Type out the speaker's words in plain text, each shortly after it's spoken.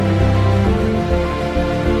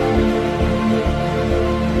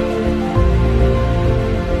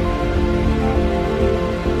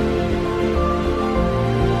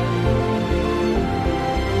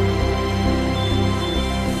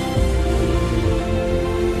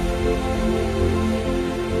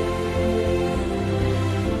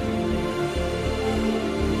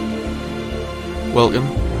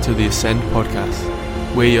Welcome to the Ascend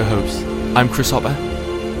Podcast. We're your hosts. I'm Chris Hopper.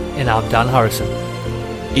 And I'm Dan Harrison.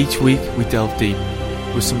 Each week we delve deep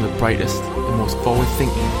with some of the brightest and most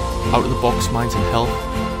forward-thinking, out-of-the-box minds in health,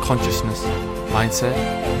 consciousness, mindset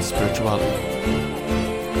and spirituality.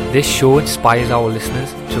 This show inspires our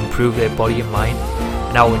listeners to improve their body and mind,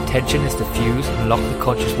 and our intention is to fuse and unlock the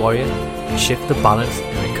conscious warrior and shift the balance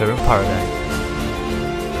in the current paradigm.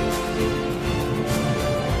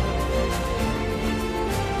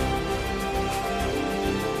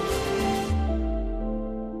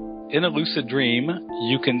 In a lucid dream,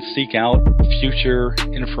 you can seek out future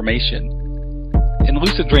information. In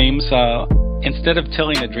lucid dreams, instead of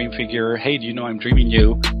telling a dream figure, hey, do you know I'm dreaming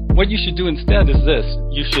you? What you should do instead is this.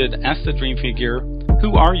 You should ask the dream figure,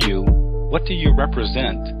 who are you? What do you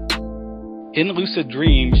represent? In lucid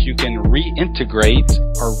dreams, you can reintegrate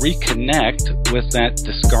or reconnect with that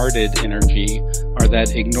discarded energy or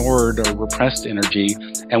that ignored or repressed energy.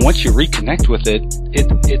 And once you reconnect with it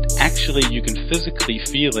actually, you can physically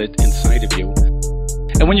feel it inside of you.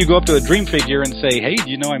 And when you go up to a dream figure and say, hey,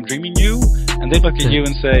 do you know I'm dreaming you? And they look at you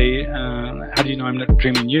and say, how do you know I'm not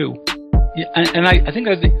dreaming you? Yeah, and I think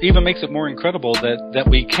that even makes it more incredible that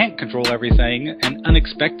we can't control everything and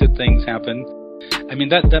unexpected things happen. I mean,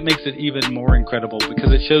 that makes it even more incredible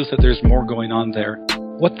because it shows that there's more going on there.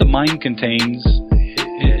 What the mind contains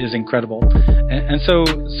is incredible. And so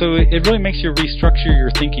it really makes you restructure your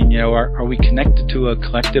thinking. You know, are we connected to a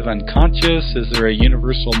collective unconscious? Is there a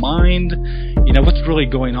universal mind? You know, what's really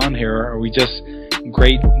going on here? Are we just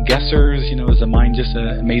great guessers? You know, is the mind just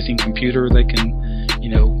an amazing computer that can, you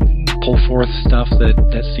know, pull forth stuff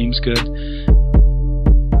that seems good?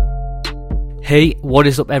 Hey, what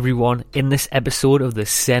is up everyone? In this episode of the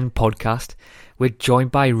Ascend Podcast, we're joined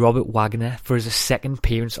by Robert Wagner for his second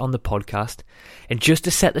appearance on the podcast. And just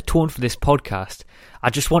to set the tone for this podcast, I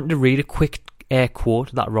just wanted to read a quick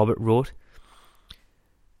quote that Robert wrote.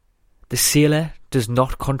 "The sailor does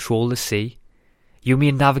not control the sea. You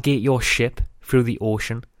may navigate your ship through the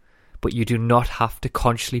ocean, but you do not have to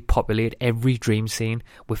consciously populate every dream scene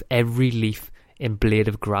with every leaf and blade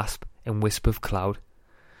of grass and wisp of cloud."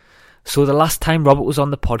 So the last time Robert was on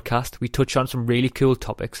the podcast, we touched on some really cool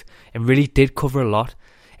topics and really did cover a lot.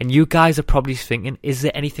 And you guys are probably thinking, is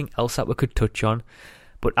there anything else that we could touch on?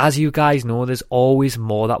 But as you guys know, there's always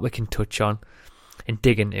more that we can touch on and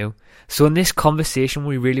dig into. So in this conversation,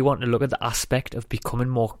 we really want to look at the aspect of becoming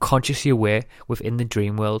more consciously aware within the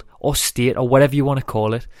dream world or state or whatever you want to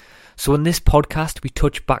call it. So in this podcast, we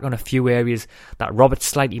touch back on a few areas that Robert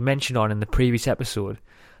slightly mentioned on in the previous episode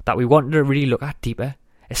that we wanted to really look at deeper,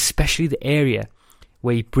 especially the area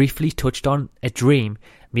where he briefly touched on a dream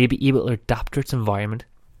may be able to adapt to its environment.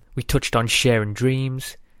 We touched on sharing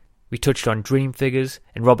dreams, we touched on dream figures,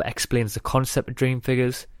 and Robert explains the concept of dream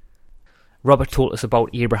figures. Robert told us about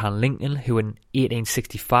Abraham Lincoln, who in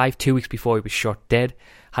 1865, 2 weeks before he was shot dead,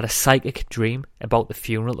 had a psychic dream about the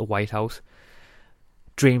funeral at the White House.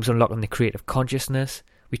 Dreams unlocking the creative consciousness.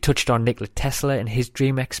 We touched on Nikola Tesla and his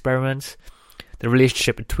dream experiments, the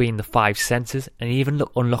relationship between the five senses, and even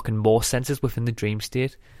unlocking more senses within the dream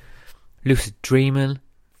state. Lucid dreaming,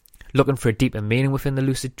 looking for a deeper meaning within the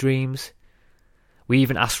lucid dreams. We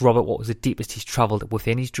even asked Robert what was the deepest he's travelled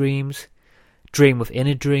within his dreams. Dream within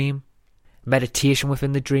a dream. Meditation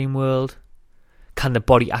within the dream world. Can the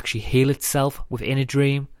body actually heal itself within a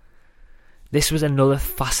dream? This was another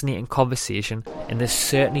fascinating conversation, and there's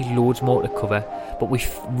certainly loads more to cover, but we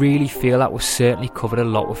really feel that we've certainly covered a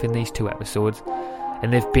lot within these two episodes,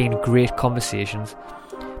 and they've been great conversations.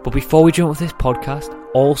 But before we jump with this podcast,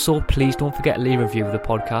 also please don't forget to leave a review of the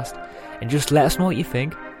podcast, and just let us know what you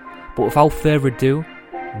think. But without further ado,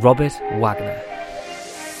 Robert Wagner.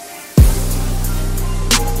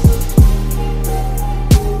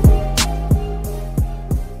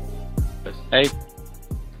 Hey.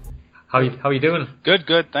 How you doing?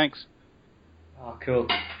 Good, thanks. Oh, cool.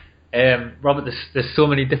 Robert, there's so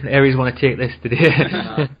many different areas I want to take this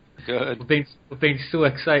today. Good. We've been so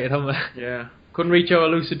excited, haven't we? Yeah. Couldn't reach our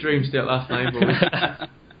lucid dream state last night,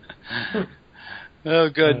 but Oh,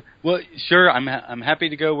 good. Well, sure. I'm happy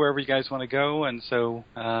to go wherever you guys want to go, and so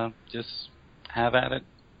just have at it.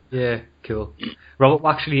 Yeah, cool. Robert,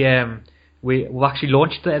 actually, we actually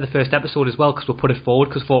launched the first episode as well because we put it forward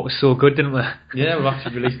because we thought it was so good, didn't we? Yeah, we've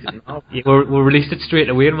actually released it now. Yeah, we released it straight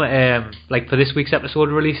away, and we, like for this week's episode,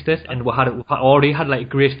 we released it, and we already had like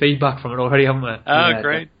great feedback from it already, haven't we? Oh, yeah,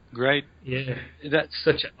 great. Yeah, That's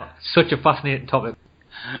such a fascinating topic.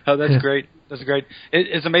 Oh, that's great. That's great.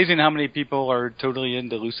 It's amazing how many people are totally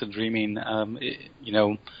into lucid dreaming. You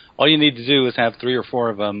know, all you need to do is have 3 or 4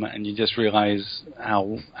 of them, and you just realize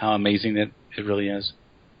how amazing it really is.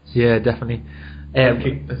 Yeah, definitely.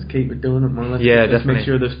 Let's keep it doing it, man. Let's definitely. Make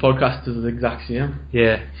sure this podcast is the exact same.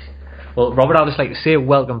 Yeah. Well, Robert, I'd just like to say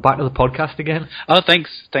welcome back to the podcast again. Oh, thanks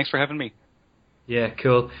for having me. Yeah,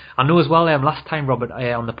 cool. I know as well, last time, Robert,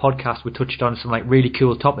 on the podcast, we touched on some like really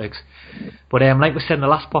cool topics. But like we said in the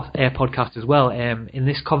last podcast as well, in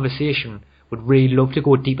this conversation, would really love to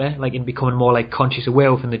go deeper, like in becoming more like conscious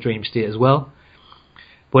aware within the dream state as well.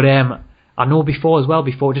 But I know before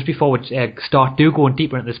we start going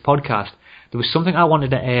deeper into this podcast, there was something I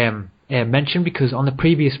wanted to mention, because on the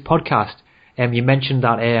previous podcast, you mentioned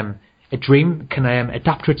that a dream can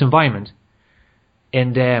adapt to its environment,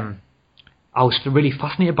 and I was really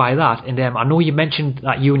fascinated by that. And I know you mentioned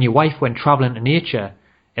that you and your wife went travelling to nature,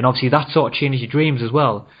 and obviously that sort of changes your dreams as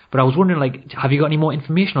well. But I was wondering, like, have you got any more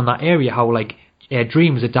information on that area, how like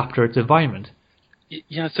dreams adapt to its environment?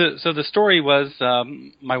 Yeah, so the story was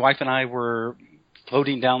my wife and I were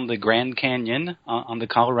floating down the Grand Canyon on the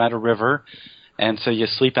Colorado River, and so you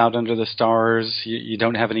sleep out under the stars. You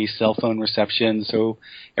don't have any cell phone reception, so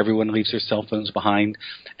everyone leaves their cell phones behind.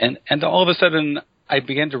 And all of a sudden, I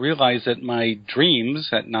began to realize that my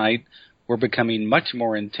dreams at night were becoming much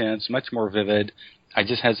more intense, much more vivid. I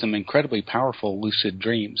just had some incredibly powerful lucid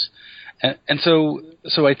dreams. And so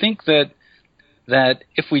I think that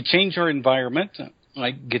if we change our environment,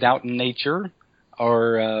 like get out in nature,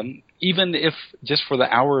 or even if just for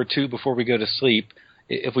the hour or two before we go to sleep,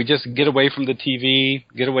 if we just get away from the TV,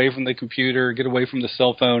 get away from the computer, get away from the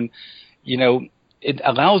cell phone, it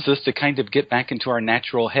allows us to kind of get back into our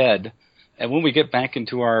natural head. And when we get back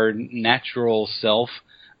into our natural self,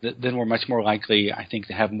 then we're much more likely, I think,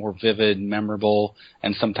 to have more vivid, memorable,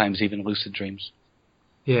 and sometimes even lucid dreams.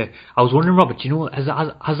 Yeah, I was wondering, Robert, has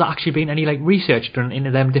there actually been any like research done into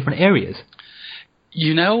them different areas?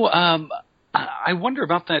 I wonder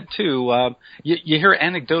about that too. You hear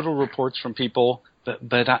anecdotal reports from people,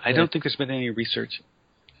 but I don't think there's been any research.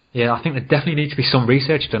 Yeah, I think there definitely needs to be some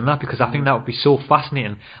research done that, because I think that would be so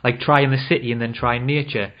fascinating. Like trying the city and then trying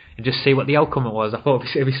nature and just see what the outcome it was. I thought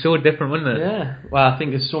it'd be so different, wouldn't it? Yeah. Well, I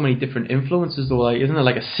think there's so many different influences though. Like, isn't it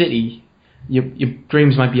like a city? Your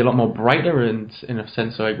dreams might be a lot more brighter in a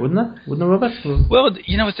sense, like, wouldn't it, Robert? Well,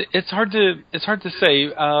 it's hard to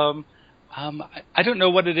say. I don't know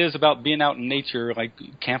what it is about being out in nature, like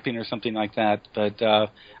camping or something like that, but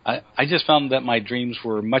I just found that my dreams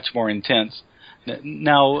were much more intense.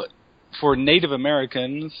 Now, for Native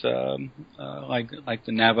Americans, like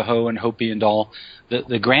the Navajo and Hopi and all,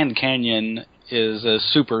 the Grand Canyon is a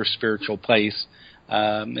super spiritual place.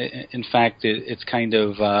 In fact, it's kind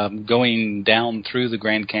of going down through the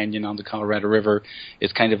Grand Canyon on the Colorado River.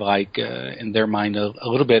 It's kind of like, in their mind, a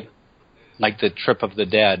little bit like the trip of the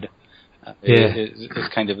dead.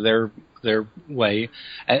 It's kind of their way.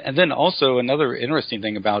 And then also another interesting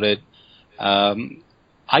thing about it,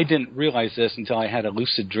 I didn't realize this until I had a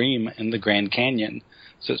lucid dream in the Grand Canyon.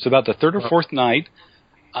 So about the third or fourth night,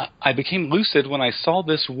 I became lucid when I saw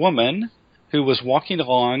this woman who was walking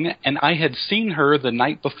along, and I had seen her the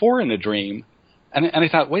night before in a dream. And I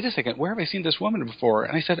thought, wait a second, where have I seen this woman before?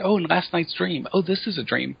 And I said, in last night's dream. Oh, this is a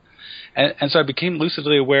dream. And so I became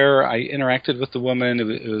lucidly aware. I interacted with the woman.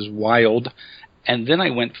 It was wild. And then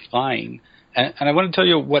I went flying. And I want to tell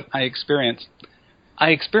you what I experienced.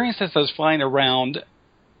 I experienced as I was flying around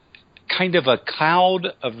kind of a cloud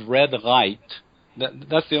of red light.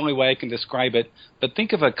 That's the only way I can describe it. But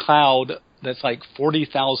think of a cloud that's like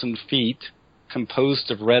 40,000 feet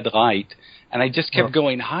composed of red light. And I just kept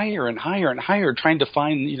going higher and higher and higher, trying to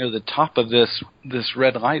find, the top of this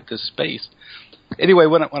red light, this space. Anyway,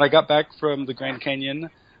 when I got back from the Grand Canyon,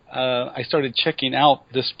 I started checking out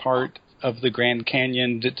this part of the Grand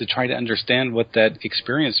Canyon to try to understand what that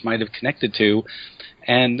experience might have connected to.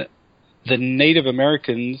 And the Native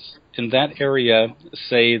Americans in that area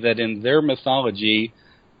say that in their mythology,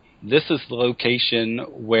 this is the location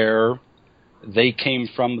where they came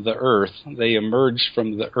from the earth. They emerged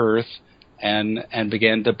from the earth and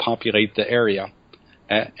began to populate the area.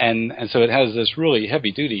 And so it has this really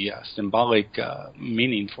heavy-duty symbolic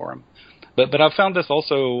meaning for them. But I've found this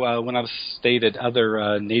also when I've stayed at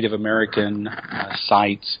other Native American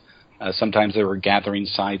sites. Sometimes there were gathering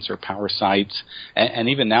sites or power sites. And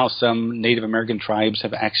even now some Native American tribes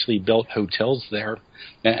have actually built hotels there.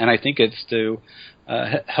 And I think it's to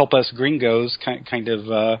help us gringos kind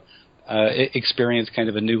of experience kind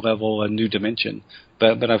of a new level, a new dimension.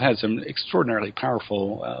 But I've had some extraordinarily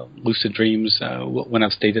powerful lucid dreams when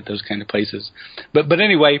I've stayed at those kind of places. But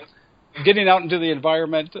anyway, getting out into the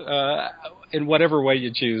environment in whatever way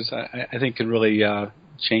you choose, I think can really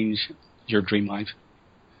change your dream life.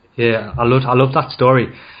 Yeah, I love that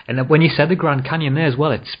story. And when you said the Grand Canyon there as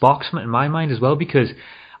well, it sparked something in my mind as well, because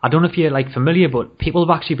I don't know if you're like familiar, but people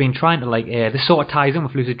have actually been trying to like this sort of ties in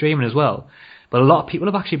with lucid dreaming as well. But a lot of people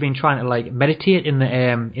have actually been trying to like meditate in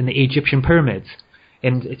the Egyptian pyramids,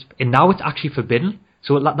 and now it's actually forbidden.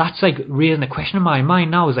 So that's like raising a question in my mind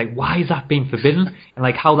now, is like, why is that being forbidden, and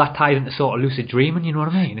like how that ties into sort of lucid dreaming. You know what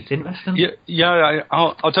I mean? It's interesting.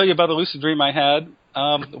 I'll tell you about a lucid dream I had.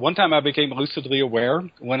 One time I became lucidly aware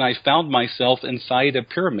when I found myself inside a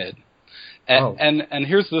pyramid. And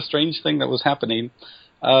here's the strange thing that was happening.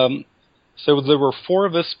 So there were 4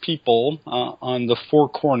 of us people on the 4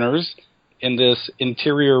 corners in this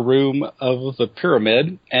interior room of the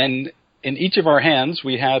pyramid, and in each of our hands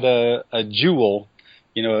we had a jewel,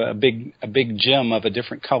 a big gem of a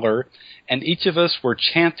different color, and each of us were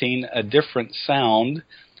chanting a different sound.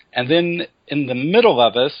 And then in the middle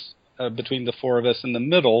of us, between the 4 of us in the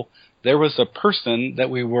middle, there was a person that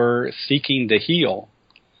we were seeking to heal.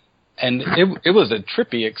 And it was a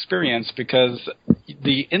trippy experience because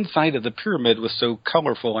the inside of the pyramid was so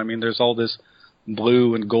colorful. I mean, there's all this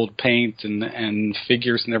blue and gold paint and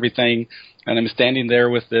figures and everything. And I'm standing there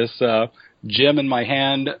with this gem in my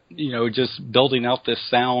hand, just building out this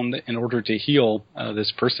sound in order to heal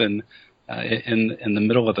this person in the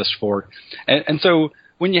middle of this 4. And so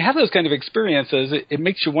when you have those kind of experiences, it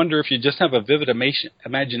makes you wonder if you just have a vivid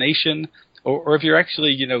imagination or if you're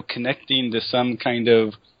actually, connecting to some kind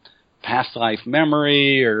of past life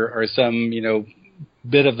memory or some,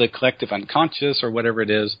 bit of the collective unconscious or whatever it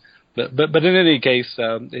is. But in any case,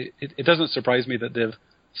 it doesn't surprise me that they've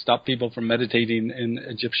stopped people from meditating in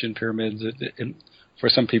Egyptian pyramids. For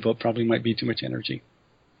some people, it probably might be too much energy.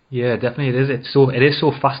 Yeah, definitely it is. It is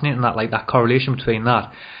so fascinating that correlation between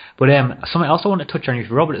that. But something else I want to touch on with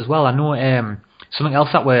Robert as well. I know something else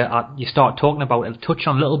that you start talking about. I'll touch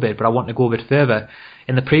on a little bit, but I want to go a bit further.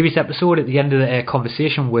 In the previous episode, at the end of the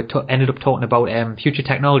conversation, we ended up talking about future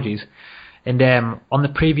technologies, and on the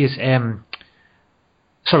previous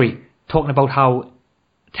talking about how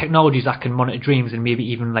technologies that can monitor dreams and maybe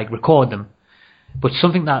even like record them. But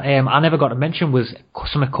something that I never got to mention was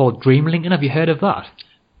something called dream linking. Have you heard of that?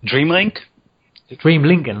 Dreamlink? Dream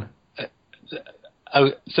linking.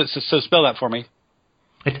 So spell that for me.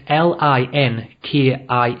 It's Linking.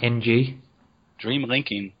 Dream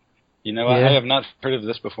linking. Yeah. I have not heard of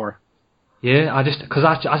this before. Yeah, I just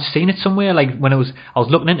seen it somewhere, like when I was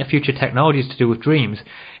looking into future technologies to do with dreams,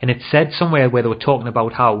 and it said somewhere where they were talking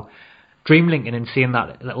about how dream linking and saying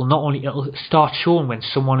that it'll start showing when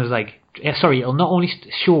someone is it'll not only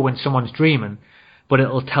show when someone's dreaming, but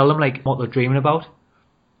it'll tell them like what they're dreaming about.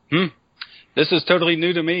 This is totally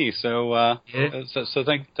new to me, so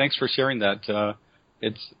thanks for sharing that.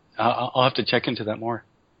 I'll have to check into that more.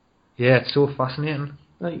 Yeah, it's so fascinating.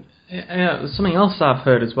 Like something else I've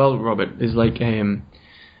heard as well, Robert, is like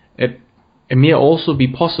it may also be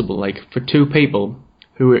possible, like for 2 people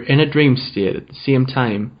who are in a dream state at the same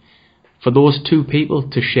time, for those 2 people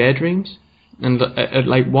to share dreams, and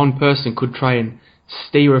like one person could try and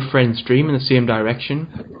steer a friend's dream in the same direction,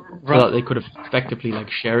 right, so that they could effectively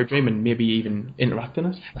like share a dream and maybe even interact in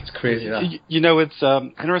it. That's crazy. That. It's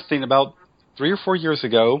interesting. About 3 or 4 years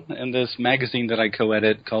ago, in this magazine that I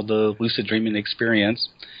co-edit called the Lucid Dreaming Experience,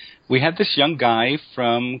 we had this young guy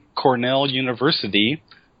from Cornell University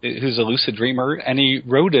who's a lucid dreamer, and he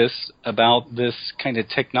wrote us about this kind of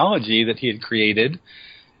technology that he had created.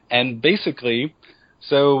 And basically,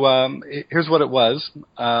 so here's what it was,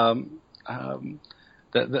 that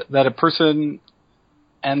a person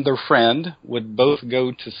and their friend would both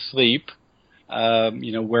go to sleep,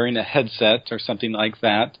 wearing a headset or something like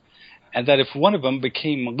that, and that if one of them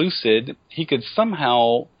became lucid, he could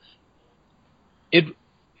somehow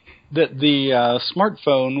the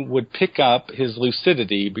smartphone would pick up his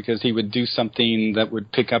lucidity because he would do something that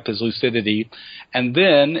would pick up his lucidity, and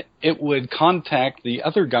then it would contact the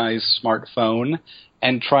other guy's smartphone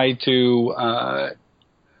and try to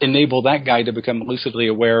enable that guy to become lucidly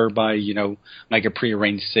aware by, like a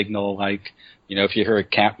prearranged signal, like, if you hear a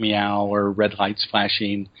cat meow or red lights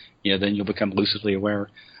flashing, then you'll become lucidly aware.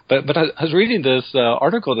 But I was reading this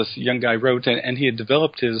article this young guy wrote, and he had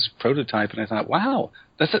developed his prototype, and I thought, wow,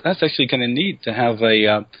 that's actually kind of neat to have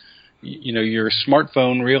your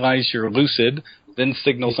smartphone realize you're lucid, then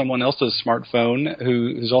signal someone else's smartphone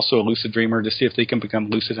who's also a lucid dreamer to see if they can become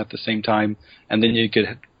lucid at the same time, and then you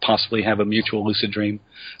could possibly have a mutual lucid dream.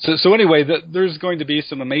 So anyway, there's going to be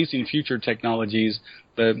some amazing future technologies,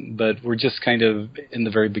 but we're just kind of in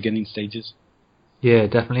the very beginning stages. Yeah,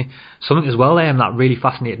 definitely. Something as well that really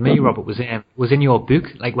fascinated me, Robert, was in your book,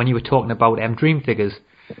 like when you were talking about dream figures,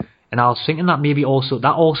 and I was thinking that maybe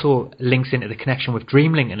also links into the connection with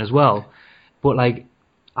dream linking as well. But like,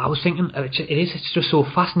 I was thinking, it's just so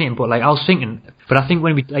fascinating. But like I was thinking, but I think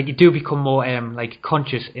when we you do become more like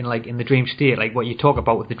conscious in the dream state, like what you talk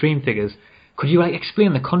about with the dream figures. Could you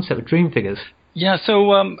explain the concept of dream figures? Yeah.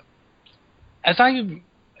 So as I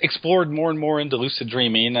explored more and more into lucid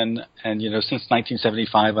dreaming, and since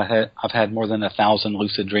 1975, I've had more than 1,000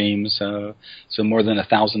 lucid dreams. So more than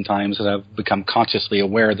 1,000 times that I've become consciously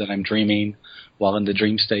aware that I'm dreaming while in the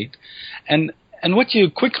dream state, and what you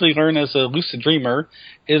quickly learn as a lucid dreamer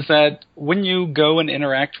is that when you go and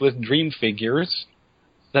interact with dream figures,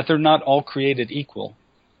 that they're not all created equal,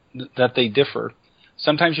 that they differ.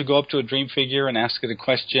 Sometimes you go up to a dream figure and ask it a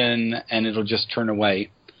question, and it'll just turn away.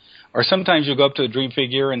 Or sometimes you'll go up to a dream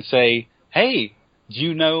figure and say, "Hey, do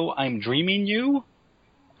you know I'm dreaming you?"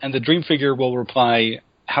 And the dream figure will reply,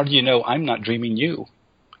 "How do you know I'm not dreaming you?"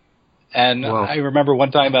 And wow. I remember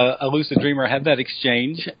one time a lucid dreamer had that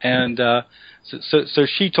exchange, and so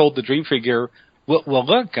she told the dream figure, well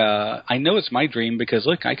look, I know it's my dream because,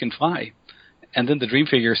 look, I can fly. And then the dream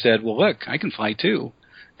figure said, well, look, I can fly too.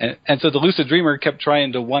 And so the lucid dreamer kept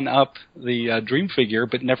trying to one-up the dream figure,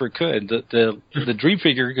 but never could. The dream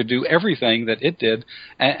figure could do everything that it did,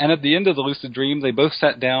 and at the end of the lucid dream, they both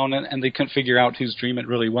sat down and they couldn't figure out whose dream it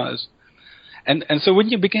really was. And so when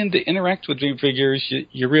you begin to interact with dream figures,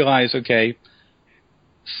 you realize, okay,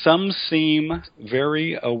 some seem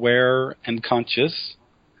very aware and conscious.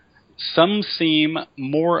 Some seem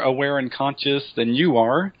more aware and conscious than you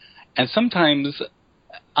are. And sometimes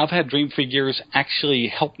I've had dream figures actually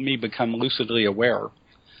help me become lucidly aware.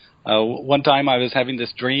 One time I was having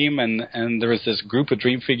this dream, and there was this group of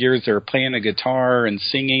dream figures. They were playing a guitar and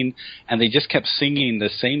singing, and they just kept singing the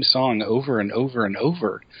same song over and over and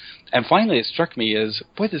over. And finally it struck me as,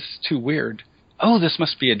 boy, this is too weird. Oh, this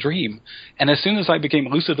must be a dream. And as soon as I became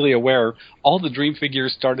lucidly aware, all the dream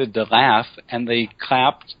figures started to laugh, and they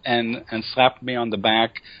clapped and slapped me on the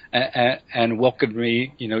back and welcomed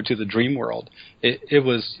me, to the dream world. It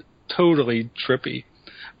was totally trippy.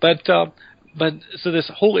 But so this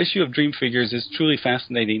whole issue of dream figures is truly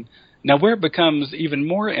fascinating. Now, where it becomes even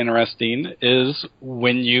more interesting is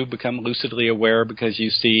when you become lucidly aware because you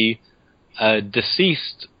see a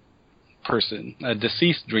deceased person, a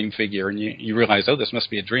deceased dream figure, and you realize, oh, this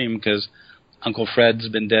must be a dream because Uncle Fred's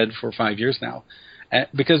been dead for 5 years now.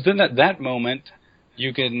 Because then at that moment,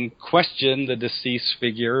 you can question the deceased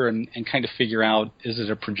figure and kind of figure out, is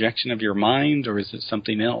it a projection of your mind or is it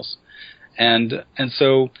something else? And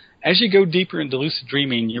so as you go deeper into lucid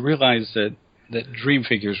dreaming, you realize that dream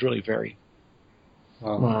figures really vary.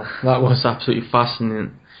 Wow, that was absolutely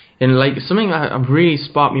fascinating. And something that really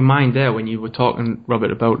sparked my mind there when you were talking,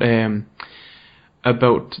 Robert, about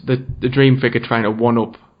the dream figure trying to one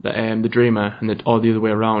up the dreamer or the other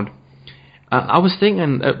way around. I was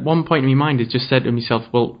thinking at one point in my mind, it just said to myself,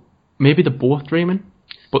 well, maybe they're both dreaming,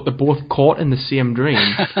 but they're both caught in the same dream,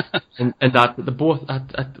 and that the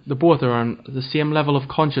both are on the same level of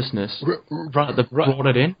consciousness. Right, they brought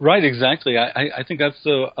it in. Right, exactly. I think that's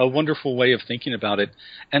a wonderful way of thinking about it,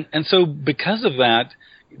 and so because of that.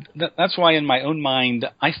 That's why in my own mind,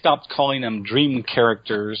 I stopped calling them dream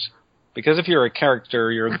characters, because if you're a character,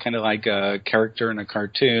 you're kind of like a character in a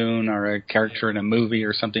cartoon or a character in a movie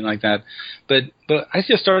or something like that. But I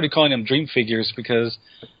just started calling them dream figures because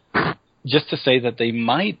just to say that they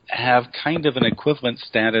might have kind of an equivalent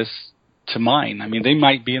status to mine. I mean, they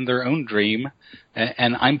might be in their own dream,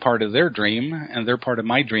 and I'm part of their dream, and they're part of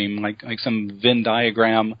my dream, like some Venn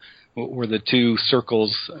diagram where the two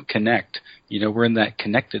circles connect. We're in that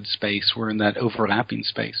connected space. We're in that overlapping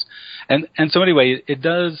space. And so anyway, it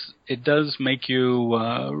does make you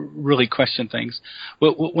really question things.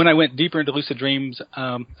 When I went deeper into lucid dreams,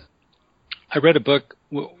 I read a book,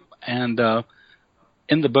 and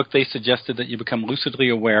in the book they suggested that you become lucidly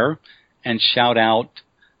aware and shout out,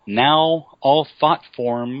 "Now all thought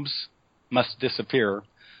forms must disappear."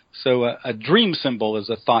 So a dream symbol is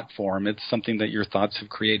a thought form. It's something that your thoughts have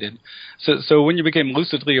created. So when you become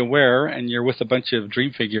lucidly aware and you're with a bunch of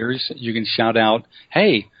dream figures, you can shout out,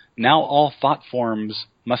 "Hey, now all thought forms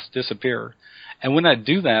must disappear." And when I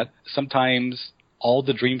do that, sometimes all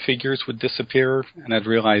the dream figures would disappear, and I'd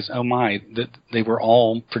realize, oh my, that they were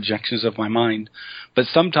all projections of my mind. But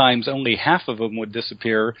sometimes only half of them would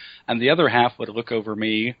disappear, and the other half would look over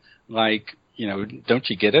me like, don't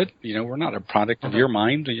you get it? We're not a product of your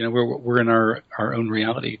mind. We're in our own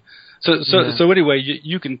reality. So anyway,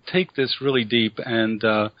 you can take this really deep, and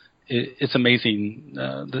it's amazing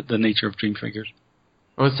the nature of dream figures.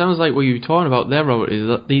 Well, it sounds like what you were talking about there, Robert, is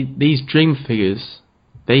that these dream figures,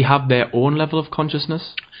 they have their own level of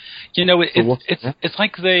consciousness. It's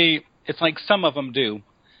like some of them do.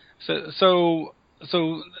 So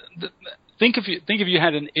think if you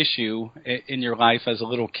had an issue in your life as a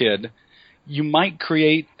little kid, you might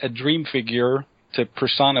create a dream figure to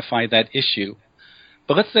personify that issue.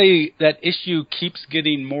 But let's say that issue keeps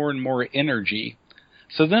getting more and more energy.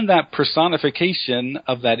 So then that personification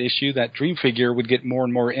of that issue, that dream figure, would get more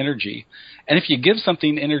and more energy. And if you give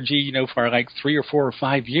something energy, for like 3 or 4 or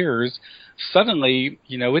 5 years, suddenly,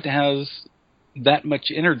 it has that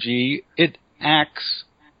much energy. It acts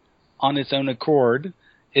on its own accord.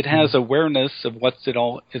 It has awareness of what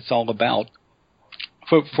it's all about.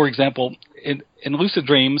 For example, in lucid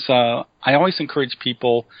dreams, I always encourage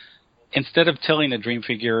people, instead of telling a dream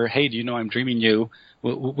figure, hey, do you know I'm dreaming you,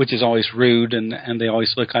 which is always rude, and they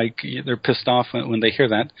always look like they're pissed off when they hear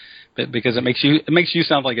that, because it makes you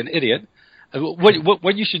sound like an idiot.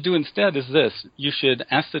 What you should do instead is this. You should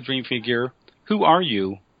ask the dream figure, who are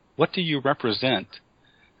you? What do you represent?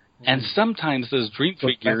 And sometimes those dream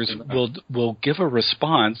figures will give a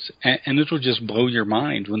response, and it will just blow your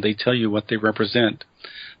mind when they tell you what they represent.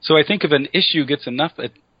 So I think if an issue gets enough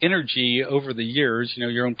energy over the years,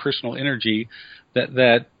 your own personal energy,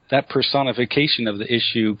 that personification of the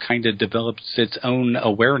issue kind of develops its own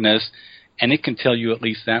awareness, and it can tell you at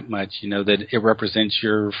least that much, that it represents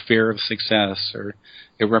your fear of success, or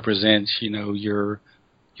it represents, your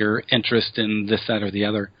interest in this, that, or the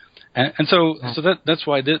other. And so that's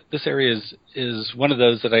why this area is one of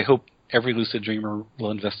those that I hope every lucid dreamer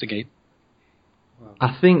will investigate.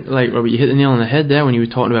 I think, Robert, you hit the nail on the head there when you were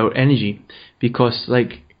talking about energy, because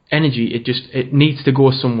energy, it needs to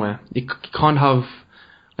go somewhere. You can't have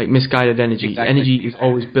misguided energy. Exactly. Energy is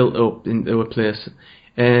always built up into a place,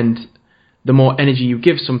 and the more energy you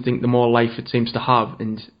give something, the more life it seems to have.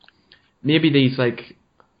 And maybe these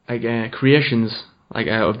creations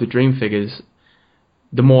of the dream figures,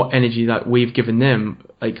 the more energy that we've given them,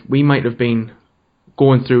 we might have been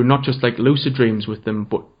going through not just lucid dreams with them,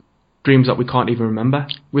 but dreams that we can't even remember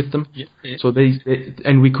with them. Yeah, so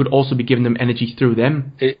and we could also be giving them energy through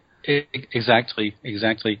them. Exactly.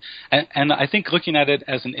 And I think looking at it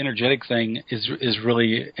as an energetic thing is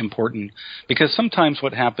really important, because sometimes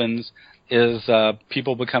what happens is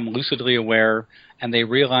people become lucidly aware and they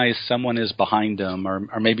realize someone is behind them,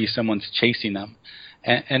 or maybe someone's chasing them.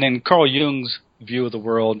 And in Carl Jung's view of the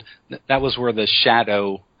world, that was where the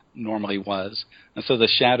shadow normally was. And so the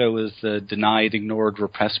shadow is the denied, ignored,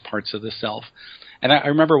 repressed parts of the self. And I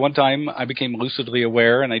remember one time I became lucidly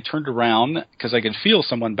aware, and I turned around because I could feel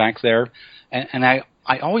someone back there. And I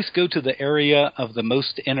always go to the area of the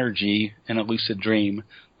most energy in a lucid dream.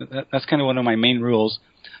 That's kind of one of my main rules.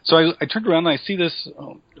 So I turned around and I see this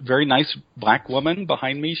very nice black woman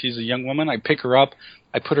behind me. She's a young woman. I pick her up.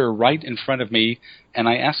 I put her right in front of me, and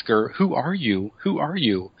I ask her, who are you? Who are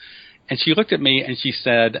you? And she looked at me and she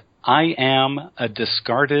said, I am a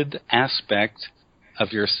discarded aspect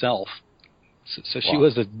of yourself. So she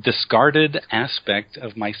was a discarded aspect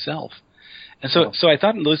of myself. And so I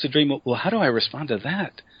thought in the lucid dream, well, how do I respond to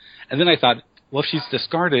that? And then I thought, well, if she's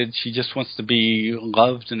discarded, she just wants to be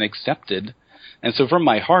loved and accepted. And so from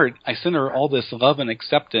my heart, I sent her all this love and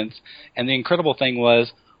acceptance. And the incredible thing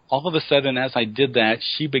was, all of a sudden, as I did that,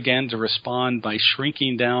 she began to respond by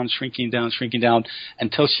shrinking down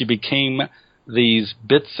until she became these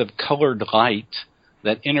bits of colored light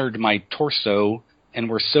that entered my torso and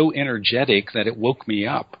were so energetic that it woke me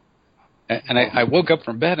up. And I woke up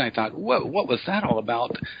from bed and I thought, whoa, what was that all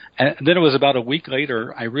about? And then it was about a week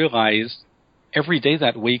later, I realized every day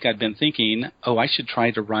that week I'd been thinking, I should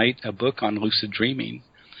try to write a book on lucid dreaming.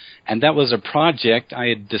 And that was a project I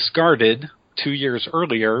had discarded 2 years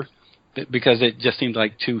earlier because it just seemed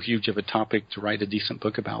like too huge of a topic to write a decent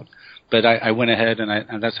book about. But I went ahead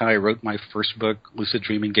and that's how I wrote my first book, Lucid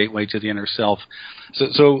Dreaming: Gateway to the Inner Self.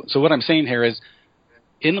 So what I'm saying here is,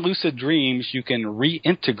 in lucid dreams, you can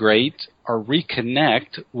reintegrate or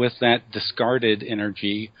reconnect with that discarded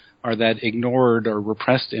energy or that ignored or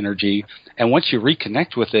repressed energy. And once you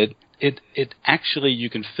reconnect with it, it actually, you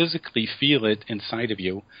can physically feel it inside of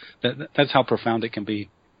you. That's how profound it can be.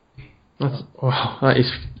 That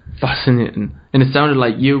is fascinating. And it sounded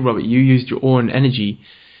like you, Robert, you used your own energy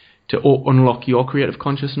to unlock your creative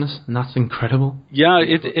consciousness, and that's incredible. Yeah,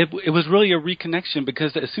 it was really a reconnection,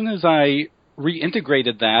 because as soon as I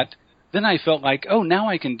reintegrated that, then I felt like, now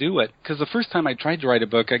I can do it. Because the first time I tried to write a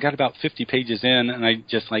book, I got about 50 pages in, and I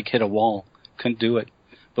just hit a wall. Couldn't do it.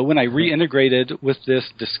 But when I reintegrated with this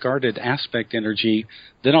discarded aspect energy,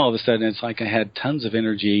 then all of a sudden it's like I had tons of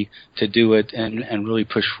energy to do it and really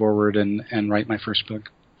push forward and write my first book.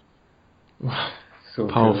 Wow, so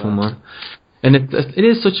powerful, man. And it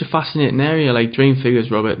is such a fascinating area, like dream figures,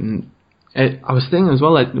 Robert. And I was thinking as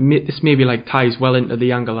well that this maybe ties well into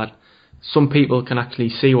the angle that some people can actually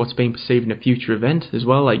see what's being perceived in a future event as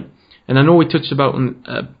well. Like, and I know we touched about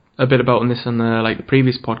a bit about this on the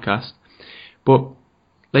previous podcast, but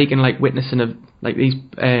they can witnessing these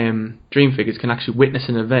dream figures can actually witness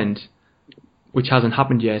an event which hasn't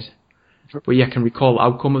happened yet, but yet can recall the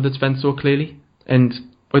outcome of the event so clearly.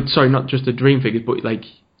 But sorry, not just the dream figures, but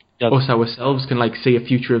us ourselves can see a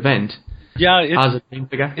future event. Yeah, as a dream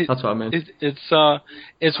figure. That's what I meant.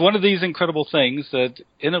 It's one of these incredible things that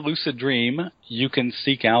in a lucid dream you can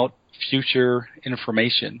seek out future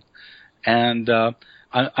information, and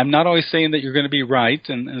I'm not always saying that you're going to be right,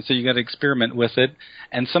 and so you got to experiment with it.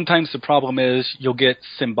 And sometimes the problem is you'll get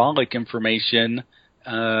symbolic information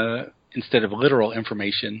instead of literal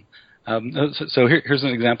information. So here's an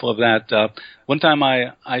example of that. One time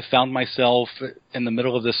I found myself in the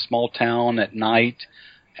middle of this small town at night,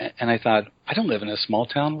 and I thought, I don't live in a small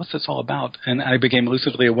town. What's this all about? And I became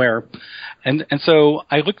lucidly aware. And so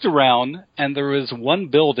I looked around, and there was one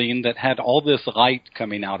building that had all this light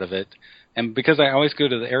coming out of it. And because I always go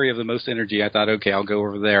to the area of the most energy, I thought, okay, I'll go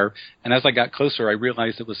over there. And as I got closer, I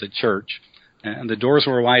realized it was a church. And the doors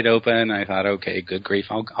were wide open. I thought, okay, good grief,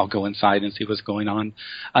 I'll go inside and see what's going on.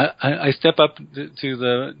 I step up to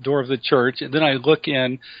the door of the church, and then I look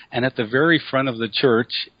in, and at the very front of the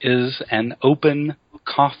church is an open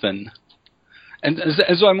coffin. And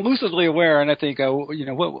so I'm lucidly aware, and I think,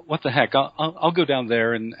 what the heck? I'll go down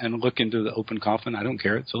there and look into the open coffin. I don't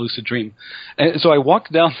care. It's a lucid dream. And so I walk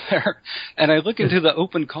down there, and I look into the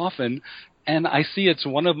open coffin, and I see it's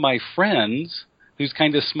one of my friends who's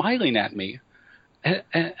kind of smiling at me.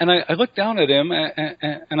 And I look down at him,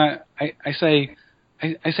 and I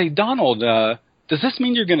say, Donald, does this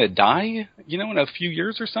mean you're going to die, in a few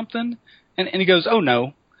years or something? And he goes, oh,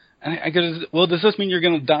 no. And I go, well, does this mean you're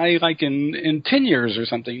going to die in 10 years or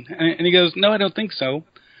something? And he goes, no, I don't think so.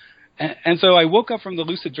 And so I woke up from the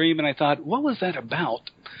lucid dream, and I thought, what was that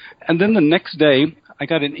about? And then the next day, I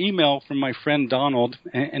got an email from my friend Donald,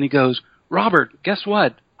 and he goes, Robert, guess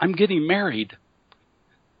what? I'm getting married.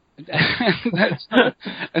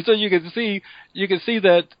 And so you can see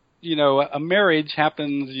that, a marriage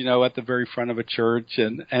happens, at the very front of a church,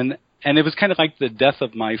 and it was kind of like the death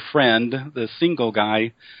of my friend, the single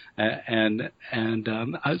guy, so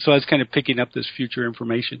I was kind of picking up this future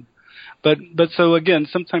information. But so again,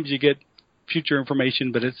 sometimes you get future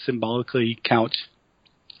information, but it's symbolically couched.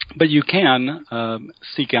 But you can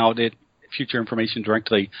seek out future information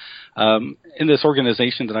directly. In this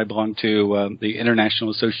organization that I belong to, the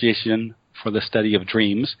International Association for the Study of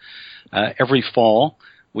Dreams, every fall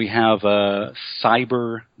we have a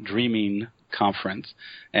cyber dreaming conference,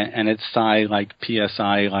 and it's psi like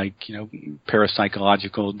PSI,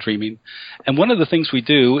 parapsychological dreaming. And one of the things we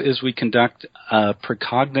do is we conduct a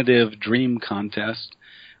precognitive dream contest.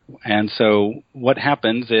 And so what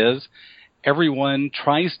happens is everyone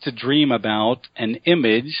tries to dream about an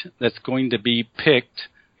image that's going to be picked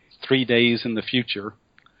 3 days in the future.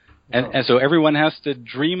 And so everyone has to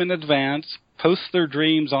dream in advance, post their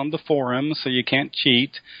dreams on the forum so you can't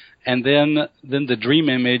cheat, and then the dream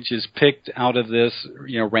image is picked out of this,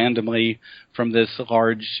 randomly from this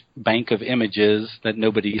large bank of images that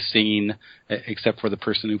nobody's seen except for the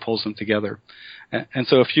person who pulls them together. And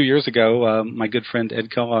so a few years ago, my good friend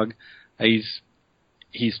Ed Kellogg,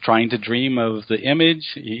 he's trying to dream of the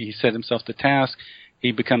image. He set himself the task.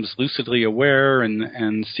 He becomes lucidly aware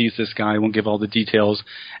and sees this guy. I won't give all the details.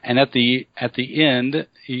 And at the end,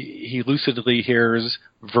 he lucidly hears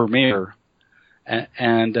Vermeer.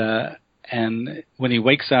 And when he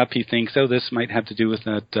wakes up, he thinks, oh, this might have to do with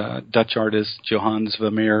that Dutch artist Johannes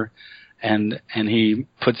Vermeer. And he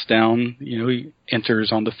puts down, he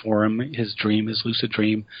enters on the forum his dream, his lucid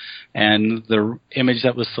dream. And the image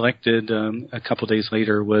that was selected a couple days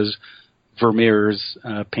later was Vermeer's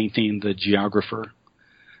painting The Geographer.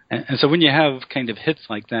 And so when you have kind of hits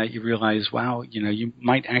like that, you realize, wow, you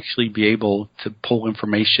might actually be able to pull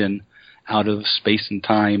information out of space and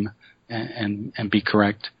time and be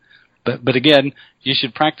correct. But again, you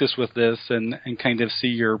should practice with this and kind of see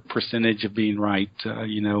your percentage of being right.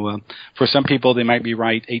 For some people, they might be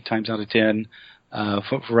right 8 times out of 10.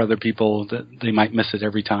 For other people, they might miss it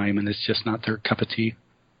every time, and it's just not their cup of tea.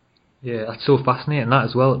 Yeah, that's so fascinating, that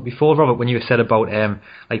as well. Before, Robert, when you said about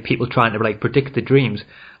people trying to predict the dreams,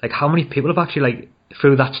 how many people have actually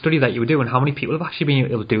through that study that you were doing, how many people have actually been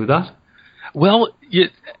able to do that? Well,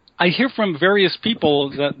 I hear from various people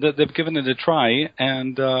that they've given it a try,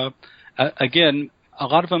 and again, a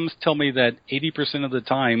lot of them tell me that 80% of the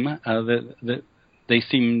time that they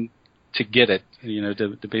seem to get it,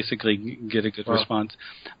 to basically get a good response.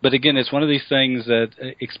 But again, it's one of these things that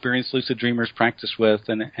experienced lucid dreamers practice with,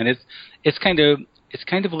 and it's kind of It's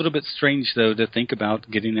kind of a little bit strange, though, to think about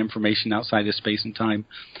getting information outside of space and time.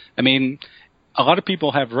 I mean, a lot of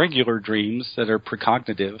people have regular dreams that are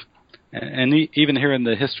precognitive. And even here in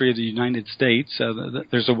the history of the United States,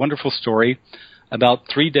 there's a wonderful story about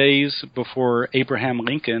 3 days before Abraham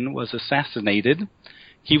Lincoln was assassinated.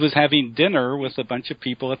 He was having dinner with a bunch of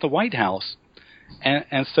people at the White House.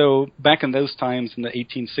 And so back in those times, in the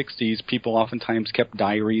 1860s, people oftentimes kept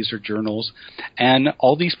diaries or journals. And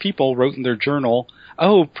all these people wrote in their journal,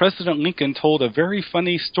 "Oh, President Lincoln told a very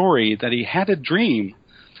funny story that he had a dream.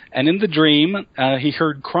 And in the dream, he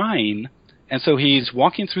heard crying. And so he's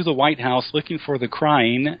walking through the White House looking for the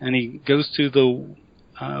crying, and he goes to the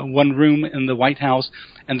one room in the White House,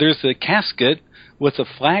 and there's a casket with a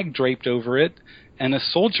flag draped over it and a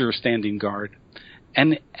soldier standing guard.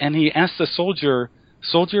 And he asks the soldier,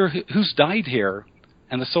 'Who's died here?'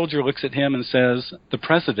 And the soldier looks at him and says, 'The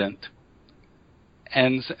president.'"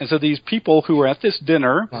 And so these people who were at this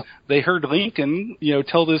dinner, they heard Lincoln,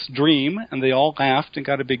 tell this dream, and they all laughed and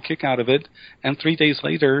got a big kick out of it. And 3 days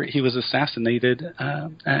later, he was assassinated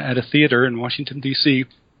at a theater in Washington, D.C.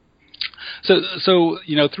 So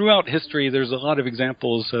throughout history, there's a lot of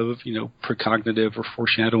examples of, precognitive or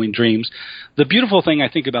foreshadowing dreams. The beautiful thing I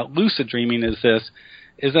think about lucid dreaming is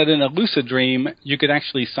that in a lucid dream, you could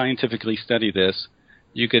actually scientifically study this.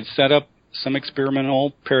 You could set up some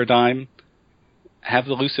experimental paradigm, have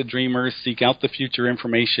the lucid dreamer seek out the future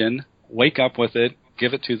information, wake up with it,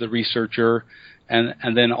 give it to the researcher,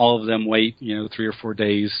 and then all of them wait, 3 or 4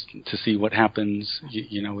 days to see what happens,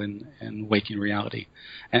 in waking reality.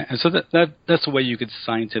 And so that's the way you could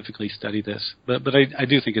scientifically study this. But I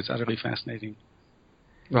do think it's utterly fascinating.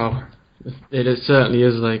 Wow. It certainly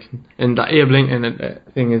is, and that Abe Lincoln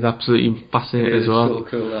thing is absolutely fascinating as well. So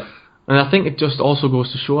cool, that. And I think it just also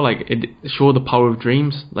goes to show the power of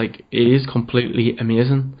dreams. It is completely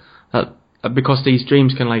amazing that because these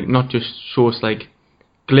dreams can not just show us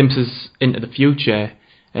glimpses into the future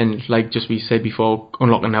and just we said before,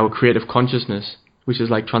 unlocking our creative consciousness, which has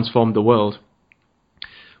transformed the world.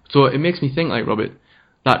 So it makes me think, Robert,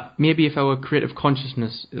 that maybe if our creative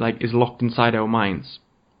consciousness is locked inside our minds,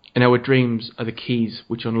 and our dreams are the keys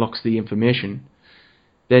which unlocks the information,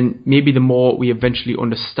 then maybe the more we eventually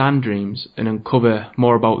understand dreams and uncover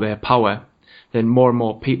more about their power, then more and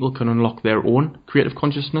more people can unlock their own creative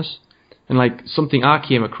consciousness. And something I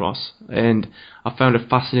came across and I found it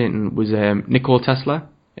fascinating was Nikola Tesla,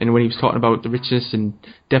 and when he was talking about the richness and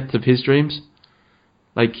depth of his dreams,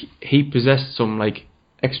 he possessed some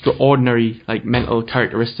extraordinary mental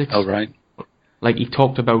characteristics. Oh, right. He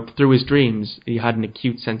talked about through his dreams he had an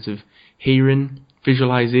acute sense of hearing,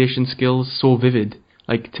 visualization skills so vivid,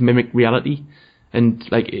 to mimic reality, and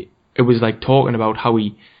it was talking about how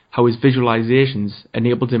his visualizations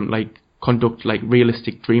enabled him conduct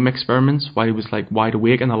realistic dream experiments while he was wide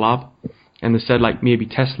awake in the lab. And they said maybe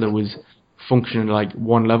Tesla was functioning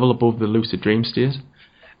one level above the lucid dream state.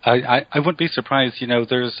 I wouldn't be surprised.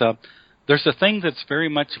 There's a thing that's very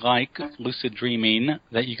much like lucid dreaming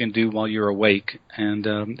that you can do while you're awake, and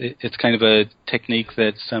it's kind of a technique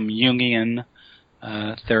that some Jungian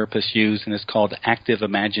therapists use, and it's called active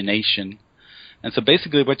imagination. And so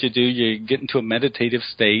basically what you do, you get into a meditative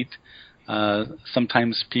state.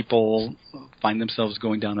 Sometimes people find themselves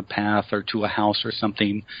going down a path or to a house or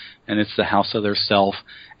something, and it's the house of their self.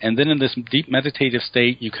 And then in this deep meditative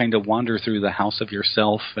state, you kind of wander through the house of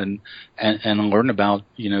yourself and learn about,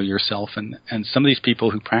 yourself. And some of these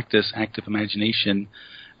people who practice active imagination,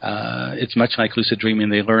 it's much like lucid dreaming.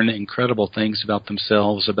 They learn incredible things about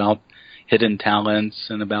themselves, about hidden talents,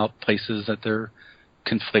 and about places that they're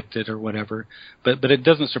conflicted or whatever. But it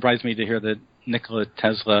doesn't surprise me to hear that Nikola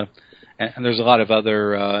Tesla, and there's a lot of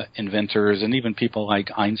other inventors, and even people like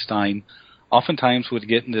Einstein, oftentimes would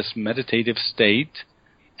get in this meditative state,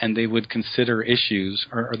 and they would consider issues,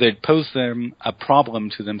 or they'd pose them a problem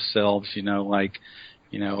to themselves,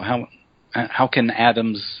 how can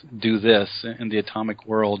atoms do this in the atomic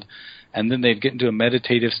world? And then they'd get into a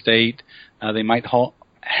meditative state. They might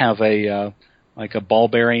have a ball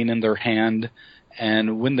bearing in their hand,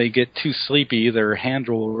 and when they get too sleepy, their hand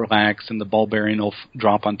will relax and the ball bearing will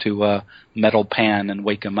drop onto a metal pan and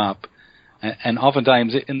wake them up. And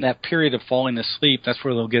oftentimes in that period of falling asleep, that's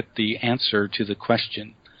where they'll get the answer to the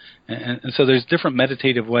question. And so there's different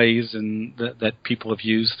meditative ways that people have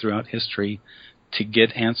used throughout history to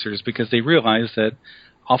get answers, because they realize that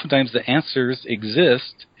oftentimes the answers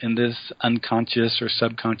exist in this unconscious or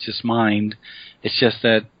subconscious mind. It's just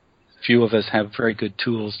that few of us have very good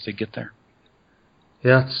tools to get there.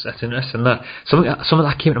 Yeah, that's interesting. That something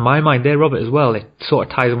that came to my mind there, Robert, as well. It sort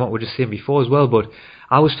of ties on what we were just saying before as well. But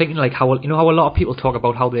I was thinking like how how a lot of people talk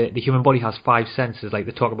about how the human body has 5 senses. Like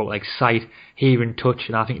they talk about like sight, hearing, touch,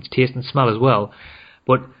 and I think it's taste and smell as well.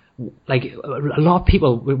 But like a lot of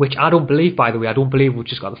people, which I don't believe, by the way, I don't believe we've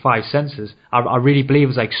just got the 5 senses. I really believe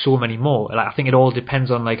there's like so many more. Like I think it all depends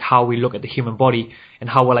on like how we look at the human body and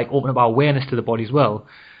how we're like open up our awareness to the body as well.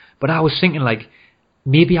 But I was thinking like,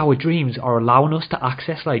 maybe our dreams are allowing us to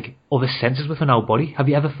access like other senses within our body. Have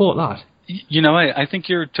you ever thought that? You know, I think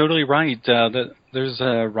you're totally right. There's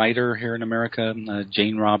a writer here in America,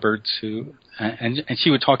 Jane Roberts, and she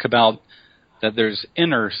would talk about that there's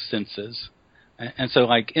inner senses. And so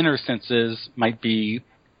like inner senses might be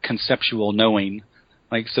conceptual knowing.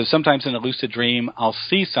 Like, so sometimes in a lucid dream, I'll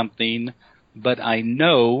see something, but I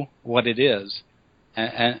know what it is.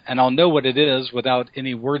 And I'll know what it is without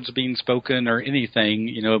any words being spoken or anything.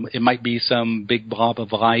 You know, it might be some big blob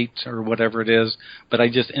of light or whatever it is, but I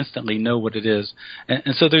just instantly know what it is.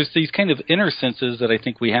 And so there's these kind of inner senses that I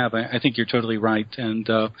think we have. I think you're totally right. And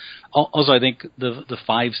also I think the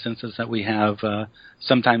 5 senses that we have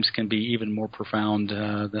sometimes can be even more profound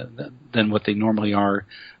than what they normally are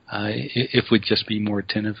if we'd just be more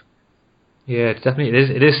attentive. Yeah, it definitely is.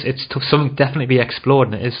 It's something definitely to be explored,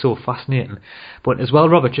 and it is so fascinating. But as well,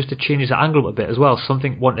 Robert, just to change the angle a bit as well,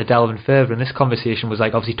 something wanting to delve in further in this conversation was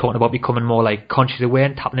like obviously talking about becoming more like consciously aware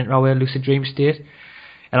and tapping into our lucid dream state.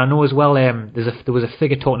 And I know as well, there was a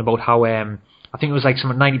figure talking about how I think it was like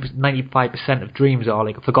some 95% of dreams are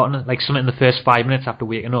like forgotten, like something in the first 5 minutes after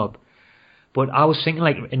waking up. But I was thinking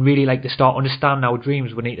like, and really like to start understanding our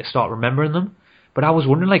dreams, we need to start remembering them. But I was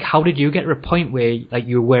wondering, like, how did you get to a point where, like,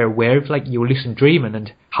 you were aware of, like, you were lucid dreaming,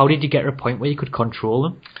 and how did you get to a point where you could control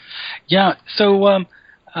them? Yeah, so,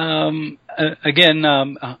 again,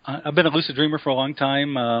 I've been a lucid dreamer for a long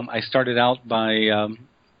time. I started out by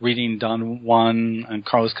reading Don Juan and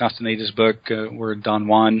Carlos Castaneda's book, where Don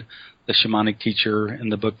Juan, the shamanic teacher in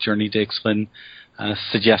the book Journey to Ixtlan,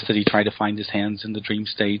 suggests that he try to find his hands in the dream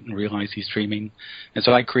state and realize he's dreaming. And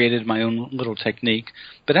so I created my own little technique.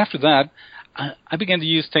 But after that, I began to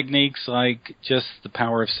use techniques like just the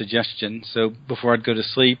power of suggestion. So before I'd go to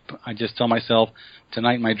sleep, I just tell myself,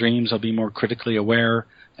 tonight in my dreams I'll be more critically aware,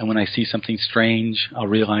 and when I see something strange, I'll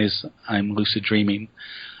realize I'm lucid dreaming.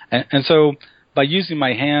 And so by using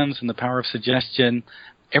my hands and the power of suggestion,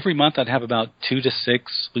 every month I'd have about 2 to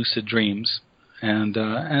 6 lucid dreams, and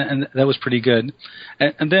that was pretty good.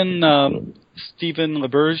 And then Stephen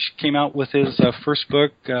LaBerge came out with his first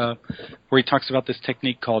book where he talks about this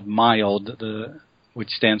technique called MILD, which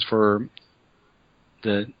stands for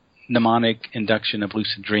the mnemonic induction of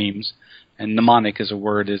lucid dreams. And mnemonic as a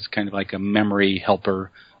word is kind of like a memory helper,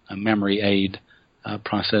 a memory aid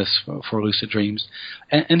process for lucid dreams.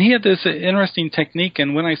 And he had this interesting technique,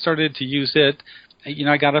 and when I started to use it, you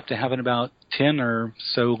know, I got up to having about 10 or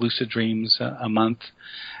so lucid dreams a month.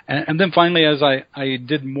 And then finally, as I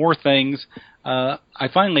did more things, I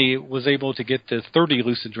finally was able to get to 30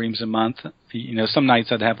 lucid dreams a month. You know, some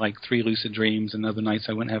nights I'd have like 3 lucid dreams, and other nights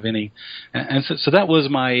I wouldn't have any. And so that was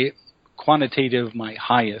my quantitative, my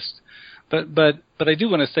highest. But I do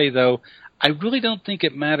want to say, though, I really don't think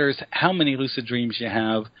it matters how many lucid dreams you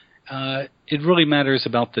have. It really matters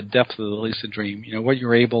about the depth of the lucid dream, you know, what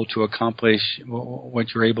you're able to accomplish,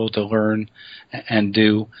 what you're able to learn and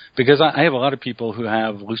do. Because I have a lot of people who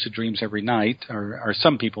have lucid dreams every night, or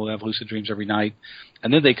some people who have lucid dreams every night,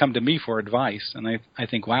 and then they come to me for advice. And I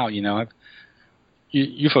think, wow, you know,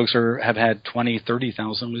 you folks have had 20,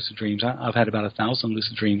 30,000 lucid dreams. I've had about 1,000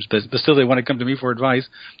 lucid dreams, but still they want to come to me for advice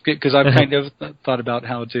because I've kind of thought about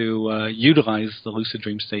how to utilize the lucid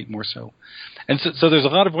dream state more so. And so there's a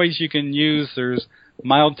lot of ways you can use. There's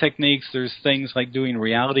mild techniques. There's things like doing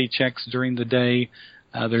reality checks during the day.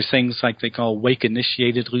 There's things like they call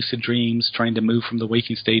wake-initiated lucid dreams, trying to move from the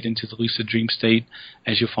waking state into the lucid dream state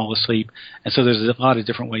as you fall asleep. And so there's a lot of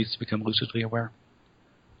different ways to become lucidly aware.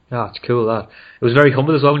 Oh, it's cool, that. It was very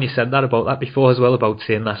humble as well when you said that about that before as well, about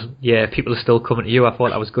saying that, yeah, people are still coming to you. I thought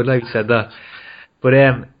that was good how you said that. But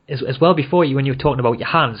as well before, when you were talking about your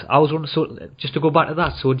hands, I was wondering, so just to go back to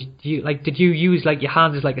that, so did you use like your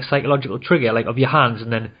hands as like a psychological trigger, like of your hands,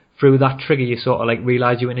 and then through that trigger you sort of like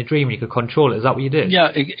realised you were in a dream and you could control it? Is that what you did? Yeah,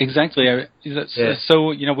 exactly. Yeah.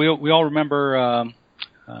 So, you know, we all remember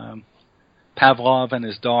Pavlov and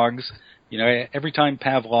his dogs. You know, every time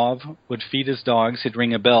Pavlov would feed his dogs, he'd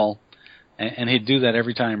ring a bell. And he'd do that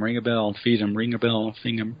every time, ring a bell, feed him, ring a bell,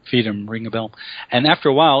 feed him, ring a bell. And after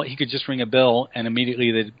a while, he could just ring a bell, and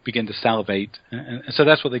immediately they'd begin to salivate. And so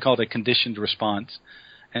that's what they called a conditioned response.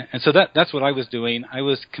 And so that's what I was doing. I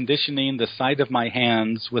was conditioning the sight of my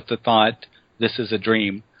hands with the thought, this is a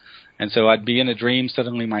dream. And so I'd be in a dream,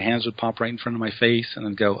 suddenly my hands would pop right in front of my face, and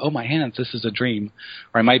I'd go, oh, my hands, this is a dream.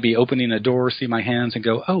 Or I might be opening a door, see my hands, and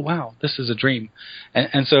go, oh, wow, this is a dream.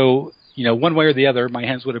 And so, one way or the other, my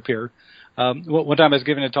hands would appear. One time I was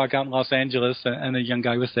giving a talk out in Los Angeles, and a young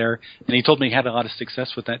guy was there, and he told me he had a lot of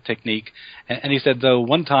success with that technique. And he said, though,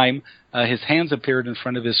 one time his hands appeared in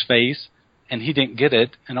front of his face, and he didn't get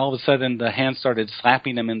it, and all of a sudden the hand started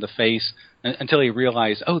slapping him in the face until he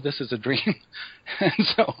realized, oh, this is a dream. And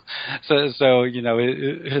so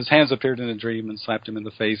his hands appeared in a dream and slapped him in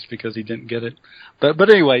the face because he didn't get it. But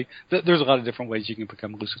anyway, there's a lot of different ways you can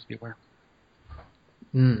become lucidly aware.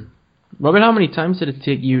 Robin, how many times did it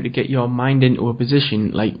take you to get your mind into a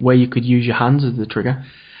position like where you could use your hands as the trigger?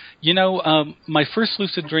 My first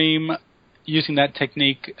lucid dream using that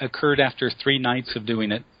technique occurred after 3 nights of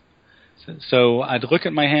doing it. So I'd look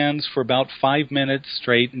at my hands for about 5 minutes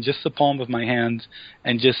straight, and just the palm of my hands,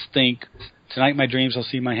 and just think, tonight my dreams I'll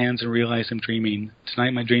see my hands and realize I'm dreaming.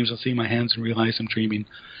 Tonight my dreams I'll see my hands and realize I'm dreaming.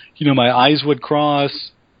 My eyes would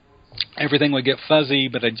cross, everything would get fuzzy,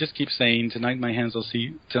 but I'd just keep saying, tonight my dreams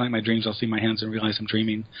I'll see my hands and realize I'm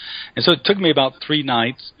dreaming. And so it took me about 3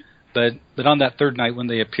 nights, but on that 3rd night when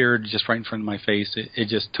they appeared just right in front of my face, it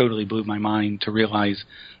just totally blew my mind to realize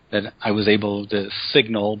that I was able to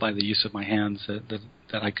signal by the use of my hands that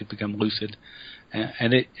I could become lucid.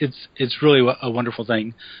 And it's really a wonderful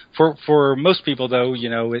thing. For most people, though,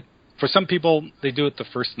 for some people, they do it the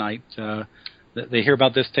first night. They hear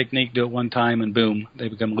about this technique, do it one time, and boom, they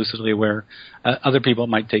become lucidly aware. Other people, it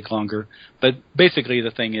might take longer. But basically,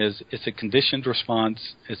 the thing is, it's a conditioned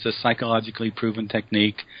response. It's a psychologically proven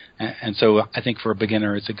technique. And so I think for a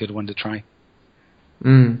beginner, it's a good one to try.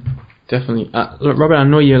 Definitely. Look, Robert, I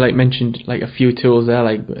know you mentioned a few tools there,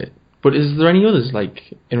 but is there any others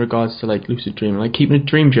in regards to lucid dreaming, keeping a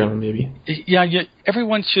dream journal maybe? Yeah.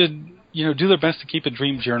 Everyone should do their best to keep a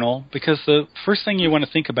dream journal, because the first thing you want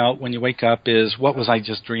to think about when you wake up is, what was I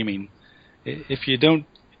just dreaming? If you don't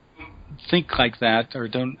think like that, or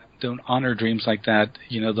don't honor dreams like that,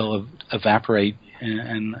 they'll evaporate,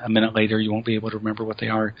 and a minute later you won't be able to remember what they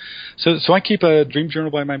are. So I keep a dream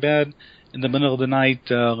journal by my bed. In the middle of the night,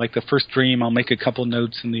 like the first dream, I'll make a couple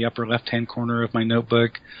notes in the upper left-hand corner of my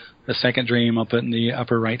notebook. The second dream, I'll put in the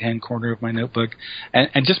upper right-hand corner of my notebook,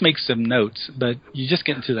 and just make some notes. But you just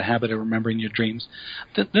get into the habit of remembering your dreams.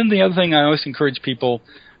 Then the other thing I always encourage people,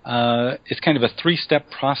 it's kind of a 3-step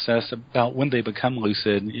process about when they become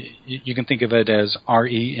lucid. You can think of it as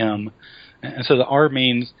REM. And so the R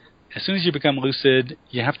means, as soon as you become lucid,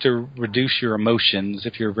 you have to reduce your emotions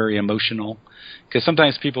if you're very emotional. Because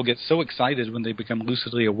sometimes people get so excited when they become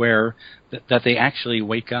lucidly aware that they actually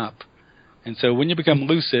wake up. And so when you become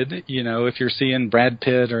lucid, if you're seeing Brad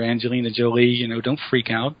Pitt or Angelina Jolie, don't freak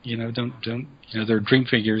out. They're dream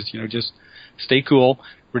figures. Just stay cool,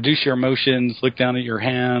 reduce your emotions, look down at your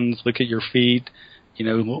hands, look at your feet.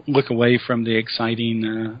 Look away from the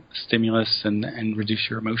exciting stimulus and reduce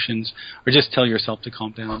your emotions, or just tell yourself to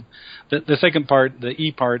calm down. The second part, the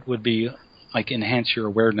E part, would be enhance your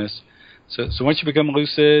awareness. So once you become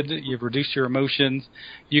lucid, you've reduced your emotions.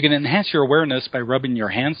 You can enhance your awareness by rubbing your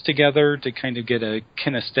hands together to kind of get a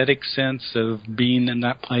kinesthetic sense of being in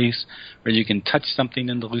that place, or you can touch something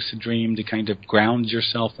in the lucid dream to kind of ground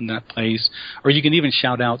yourself in that place, or you can even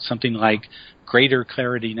shout out something like, greater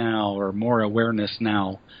clarity now, or more awareness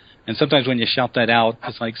now. And sometimes when you shout that out,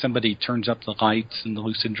 it's like somebody turns up the lights in the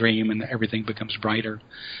lucid dream and everything becomes brighter.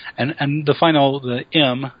 And the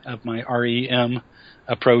M of my REM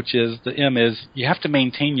approach is, the M is, you have to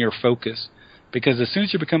maintain your focus. Because as soon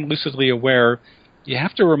as you become lucidly aware, you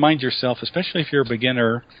have to remind yourself, especially if you're a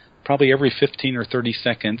beginner, probably every 15 or 30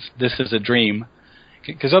 seconds, this is a dream.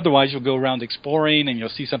 Because otherwise you'll go around exploring and you'll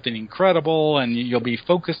see something incredible and you'll be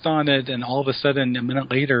focused on it, and all of a sudden, a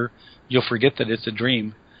minute later, you'll forget that it's a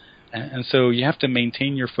dream. And so you have to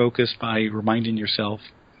maintain your focus by reminding yourself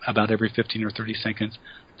about every 15 or 30 seconds,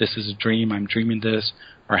 this is a dream, I'm dreaming this,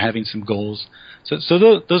 or having some goals. So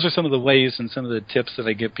those are some of the ways and some of the tips that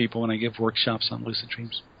I give people when I give workshops on lucid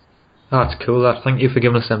dreams. That's cool. Thank you for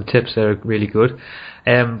giving us some tips. They're really good.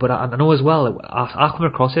 But I know as well, I come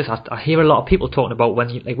across this. I hear a lot of people talking about when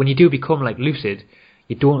you do become lucid,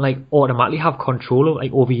 you don't automatically have control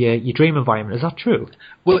over your dream environment. Is that true?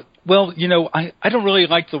 Well, I don't really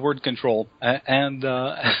like the word control, and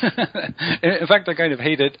in fact, I kind of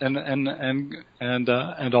hate it, and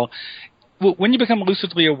all. When you become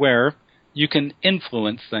lucidly aware, you can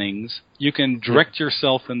influence things. You can direct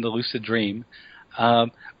yourself in the lucid dream.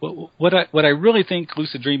 What I really think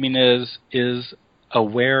lucid dreaming is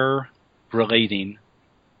aware relating.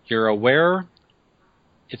 You're aware,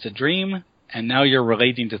 it's a dream, and now you're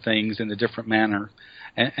relating to things in a different manner.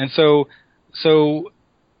 And so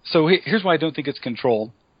here's why I don't think it's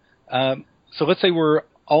control. So let's say we're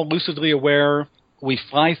all lucidly aware. We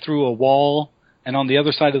fly through a wall, and on the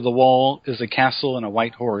other side of the wall is a castle and a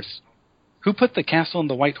white horse. Who put the castle and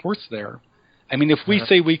the white horse there? I mean, if we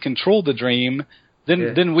say we control the dream,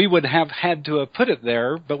 then we would have had to have put it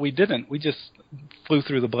there, but we didn't. We just flew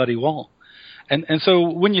through the bloody wall. And so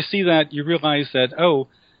when you see that, you realize that, oh,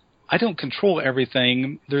 I don't control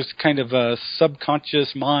everything. There's kind of a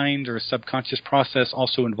subconscious mind or subconscious process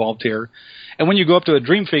also involved here. And when you go up to a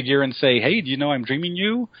dream figure and say, hey, do you know I'm dreaming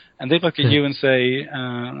you? And they look at you and say,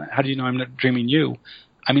 how do you know I'm not dreaming you?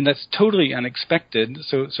 I mean, that's totally unexpected.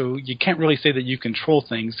 So you can't really say that you control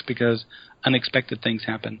things because unexpected things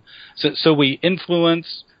happen. So we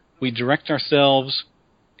influence, we direct ourselves.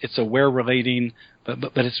 It's aware relating, but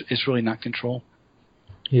it's really not control.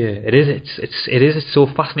 Yeah, it is. It's so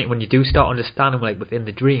fascinating when you do start understanding, like, within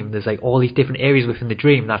the dream, there's like all these different areas within the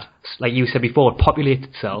dream that, like you said before, it populates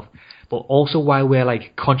itself, but also while we're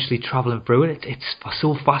like consciously traveling through it, it's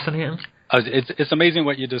so fascinating. It's amazing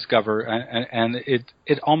what you discover, and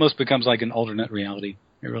it almost becomes like an alternate reality.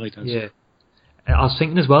 It really does. Yeah. I was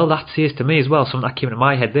thinking as well, that says to me as well, something that came into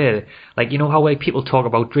my head there, like, you know how like people talk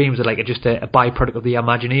about dreams are like just a byproduct of the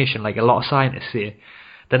imagination, like a lot of scientists say.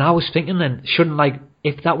 Then I was thinking, then shouldn't, like,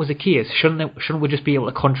 if that was the case, shouldn't we just be able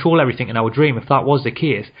to control everything in our dream if that was the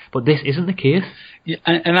case? But this isn't the case. Yeah,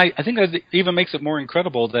 and I think that even makes it more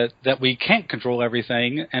incredible that we can't control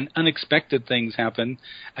everything and unexpected things happen.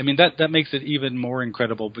 I mean, that makes it even more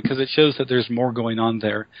incredible because it shows that there's more going on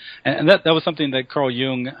there. And that was something that Carl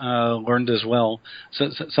Jung learned as well. So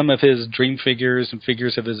some of his dream figures and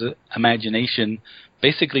figures of his imagination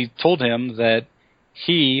basically told him that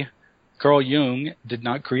Carl Jung did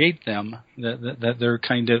not create them,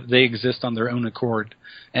 that they exist on their own accord.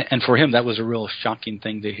 And for him, that was a real shocking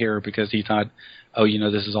thing to hear because he thought, oh,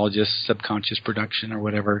 this is all just subconscious production or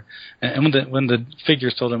whatever. And when the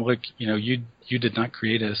figures told him, look, you did not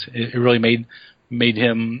create us, it really made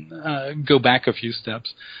him go back a few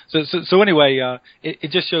steps. So anyway,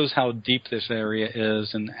 it just shows how deep this area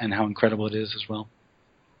is and how incredible it is as well.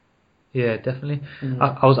 Yeah, definitely. Mm-hmm.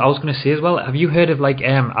 I was going to say as well, have you heard of like,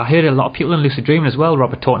 I heard a lot of people in lucid dreaming as well,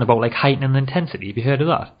 Robert, talking about like heightening the intensity. Have you heard of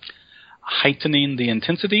that? Heightening the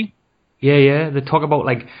intensity? Yeah. They talk about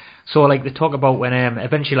like, they talk about when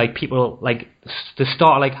eventually like people like they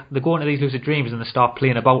start like they go into these lucid dreams and they start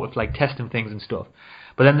playing about with like testing things and stuff.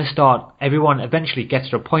 But then everyone eventually gets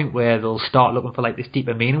to a point where they'll start looking for like this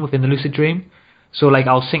deeper meaning within the lucid dream. So like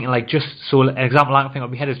I was thinking like an example I can think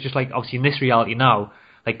of in my head is just like obviously in this reality now,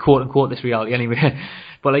 like quote unquote this reality anyway,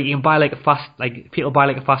 but like you can buy like people buy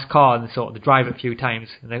like a fast car and sort of they drive it a few times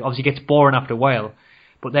and it obviously gets boring after a while,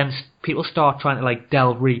 but then people start trying to like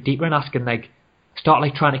delve really deeper and asking like start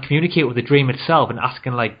like trying to communicate with the dream itself and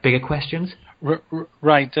asking like bigger questions.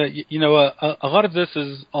 Right. A lot of this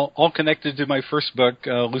is all connected to my first book,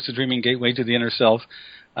 Lucid Dreaming: Gateway to the Inner Self.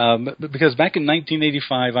 Because back in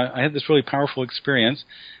 1985, I had this really powerful experience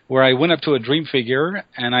where I went up to a dream figure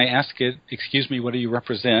and I asked it, excuse me, what do you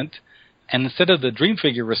represent? And instead of the dream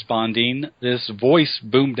figure responding, this voice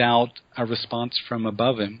boomed out a response from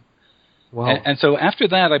above him. Wow. And so after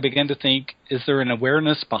that, I began to think, is there an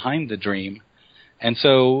awareness behind the dream? And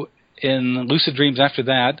so in lucid dreams after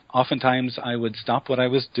that, oftentimes I would stop what I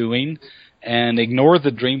was doing and ignore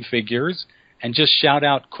the dream figures and just shout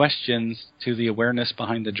out questions to the awareness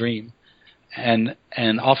behind the dream. And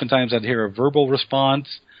oftentimes I'd hear a verbal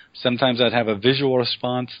response. Sometimes I'd have a visual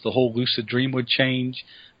response. The whole lucid dream would change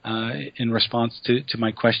in response to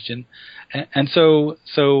my question. And so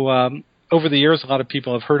over the years, a lot of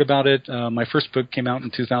people have heard about it. My first book came out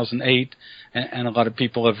in 2008, and a lot of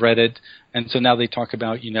people have read it. And so now they talk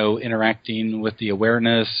about, interacting with the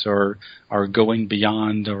awareness or going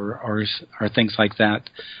beyond or things like that.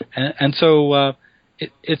 And so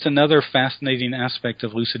it's another fascinating aspect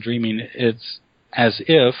of lucid dreaming. It's as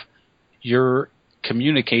if you're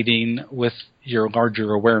communicating with your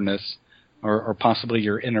larger awareness or possibly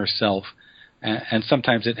your inner self. And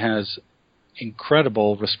sometimes it has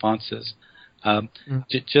incredible responses.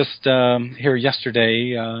 Just here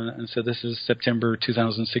yesterday, and so this is September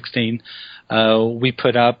 2016, we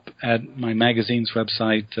put up at my magazine's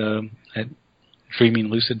website at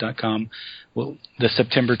dreaminglucid.com, the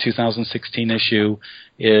September 2016 issue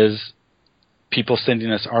is people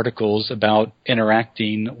sending us articles about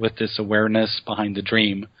interacting with this awareness behind the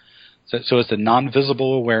dream. So it's a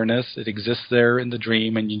non-visible awareness. It exists there in the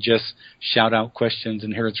dream, and you just shout out questions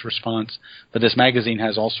and hear its response. But this magazine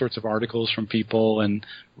has all sorts of articles from people, and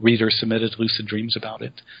readers submitted lucid dreams about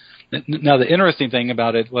it. Now, the interesting thing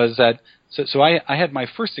about it was that, so I had my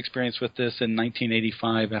first experience with this in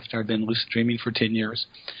 1985 after I'd been lucid dreaming for 10 years.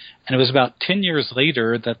 And it was about 10 years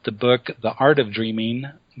later that the book, The Art of Dreaming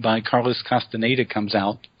by Carlos Castaneda comes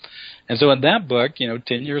out. And so in that book, 10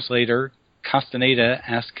 years later, Castaneda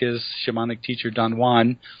asked his shamanic teacher, Don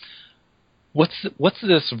Juan, what's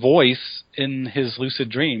this voice in his lucid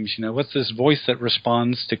dreams? What's this voice that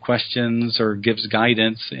responds to questions or gives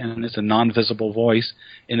guidance, and it's a non-visible voice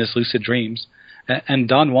in his lucid dreams? And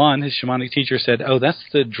Don Juan, his shamanic teacher, said, "Oh, that's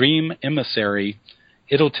the dream emissary.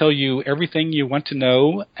 It'll tell you everything you want to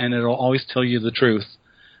know, and it'll always tell you the truth."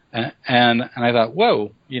 And I thought,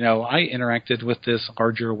 whoa, I interacted with this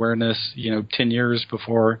larger awareness, 10 years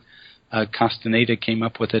before Castaneda came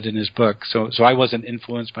up with it in his book. So I wasn't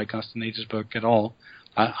influenced by Castaneda's book at all.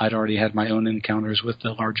 I'd already had my own encounters with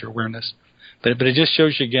the larger awareness. But it just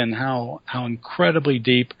shows you again how incredibly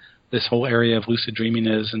deep this whole area of lucid dreaming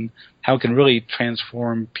is, and how it can really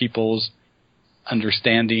transform people's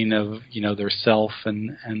understanding of, their self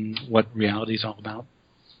and what reality is all about.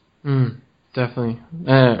 Definitely.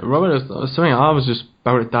 Robert, something I was just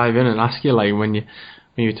about to dive in and ask you, like, when you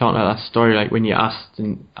were talking about that story, like when you asked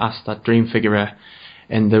that dream figure,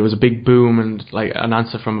 and there was a big boom and like an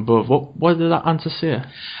answer from above. What did that answer say?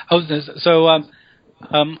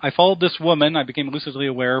 I followed this woman. I became lucidly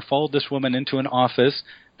aware. Followed this woman into an office.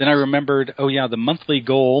 Then I remembered, the monthly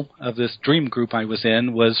goal of this dream group I was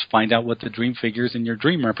in was find out what the dream figures in your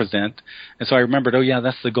dream represent. And so I remembered,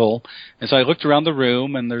 that's the goal. And so I looked around the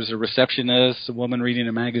room, and there's a receptionist, a woman reading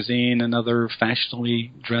a magazine, another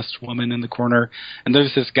fashionably dressed woman in the corner, and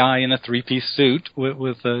there's this guy in a three-piece suit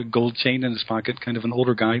with a gold chain in his pocket, kind of an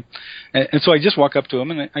older guy. And so I just walk up to him,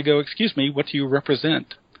 and I go, "Excuse me, what do you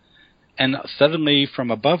represent?" And suddenly from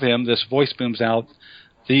above him, this voice booms out,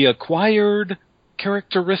 "The acquired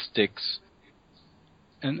characteristics."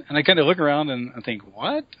 And I kind of look around and I think,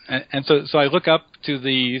 what? And so I look up to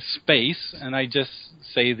the space and I just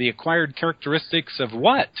say, "The acquired characteristics of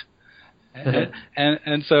what?"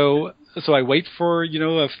 and so I wait for,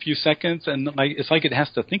 a few seconds, and it's like it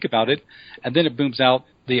has to think about it. And then it booms out,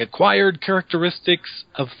 "The acquired characteristics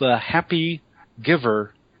of the happy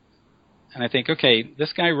giver." And I think, okay,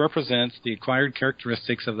 this guy represents the acquired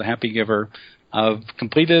characteristics of the happy giver. I've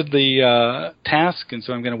completed the task, and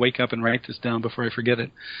so I'm going to wake up and write this down before I forget it.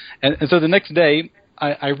 And so the next day,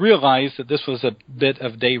 I realized that this was a bit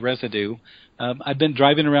of day residue. I'd been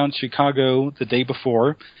driving around Chicago the day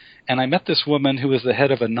before, and I met this woman who was the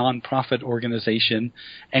head of a nonprofit organization,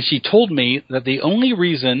 and she told me that the only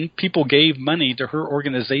reason people gave money to her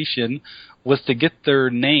organization was to get their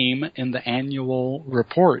name in the annual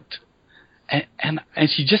report. And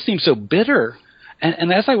she just seemed so bitter.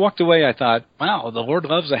 And as I walked away, I thought, wow, the Lord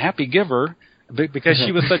loves a happy giver, because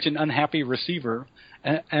she was such an unhappy receiver.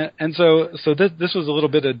 And so this was a little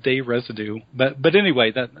bit of day residue. But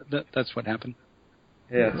anyway, that's what happened.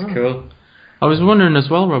 Yeah, that's cool. I was wondering as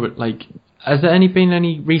well, Robert, like, has there been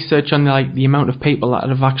any research on the amount of people that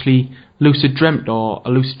have actually lucid dreamt or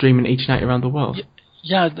are lucid dreaming each night around the world?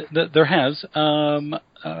 Yeah, there has.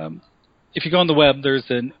 If you go on the web, there's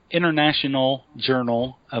an International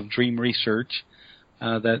Journal of Dream Research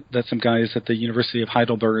that some guys at the University of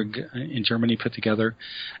Heidelberg in Germany put together.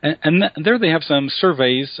 And there they have some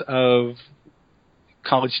surveys of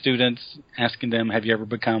college students asking them, have you ever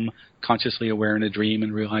become consciously aware in a dream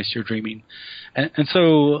and realized you're dreaming? And so,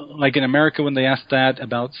 like in America, when they asked that,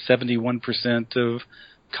 about 71% of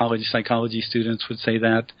college psychology students would say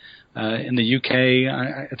that. In the UK,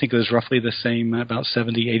 I think it was roughly the same, about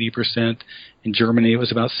 70-80%. In Germany, it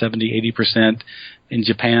was about 70-80%. In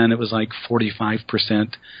Japan, it was like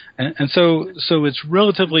 45%. And so it's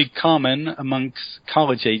relatively common amongst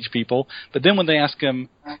college-age people. But then when they ask them,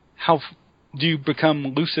 how do you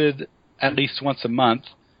become lucid at least once a month,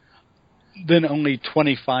 then only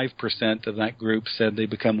 25% of that group said they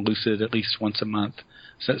become lucid at least once a month.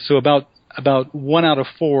 So about 1 out of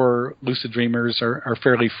 4 lucid dreamers are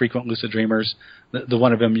fairly frequent lucid dreamers. The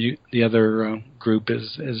one of them, the other group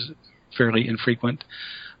is fairly infrequent.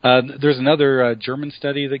 There's another German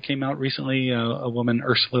study that came out recently. A woman,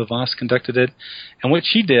 Ursula Voss, conducted it. And what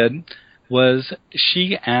she did was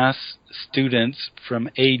she asked students from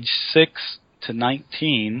age 6 to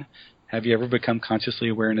 19, have you ever become consciously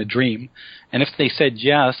aware in a dream? And if they said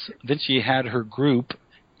yes, then she had her group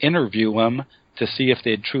interview them to see if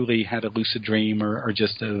they had truly had a lucid dream or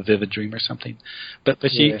just a vivid dream or something. But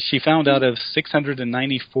she found out of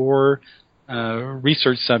 694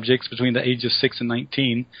 research subjects between the age of 6 and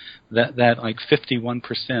 19 that like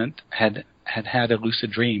 51% had a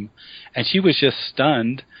lucid dream. And she was just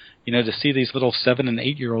stunned. to see these little 7 and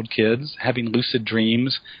 8-year-old kids having lucid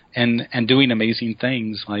dreams and doing amazing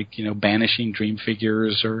things like, banishing dream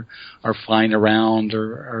figures or flying around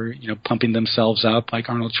or pumping themselves up like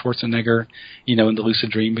Arnold Schwarzenegger, in the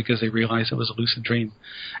lucid dream because they realized it was a lucid dream.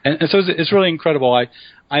 And so it's really incredible.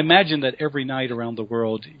 I imagine that every night around the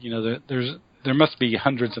world, there must be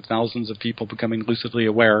hundreds of thousands of people becoming lucidly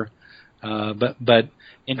aware. But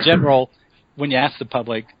in general, when you ask the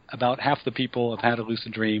public, about half the people have had a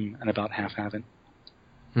lucid dream and about half haven't.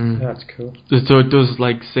 That's cool. So it does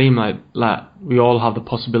seem like we all have the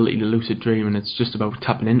possibility to lucid dream, and it's just about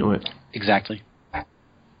tapping into it. Exactly.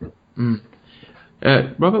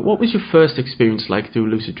 Robert, what was your first experience like through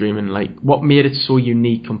lucid dreaming? What made it so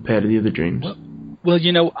unique compared to the other dreams? Well,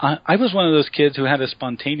 I was one of those kids who had a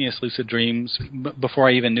spontaneous lucid dreams before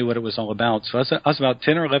I even knew what it was all about. So I was about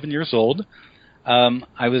 10 or 11 years old.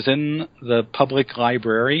 I was in the public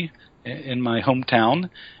library in my hometown,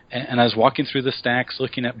 and I was walking through the stacks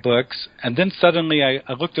looking at books, and then suddenly I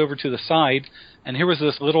looked over to the side, and here was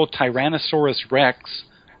this little Tyrannosaurus Rex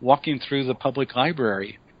walking through the public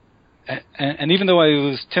library. And even though I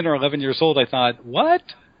was 10 or 11 years old, I thought, what?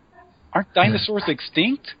 Aren't dinosaurs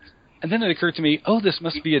extinct? And then it occurred to me, this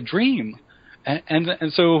must be a dream.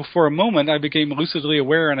 And so for a moment, I became lucidly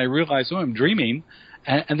aware, and I realized, I'm dreaming.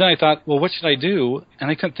 And then I thought, well, what should I do? And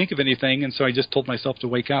I couldn't think of anything, and so I just told myself to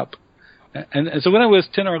wake up. And so when I was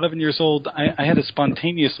 10 or 11 years old, I had a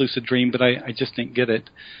spontaneous lucid dream, but I just didn't get it.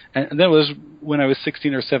 And that was when I was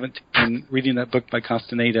 16 or 17, reading that book by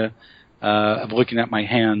Castaneda, of looking at my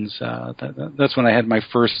hands. That's when I had my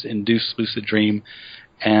first induced lucid dream.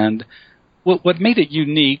 And what made it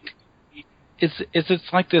unique is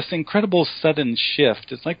it's like this incredible sudden shift.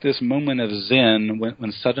 It's like this moment of zen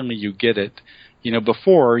when suddenly you get it.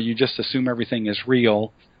 Before you just assume everything is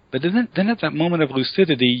real, but then at that moment of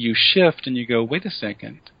lucidity, you shift and you go, wait a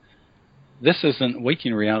second, this isn't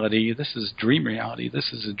waking reality, this is dream reality,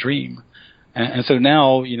 this is a dream. And so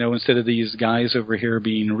now, instead of these guys over here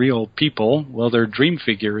being real people, well, they're dream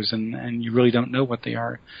figures, and you really don't know what they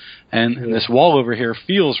are. And this wall over here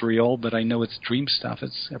feels real, but I know it's dream stuff.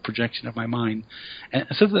 It's a projection of my mind. And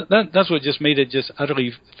so that's what just made it just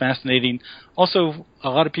utterly fascinating. Also, a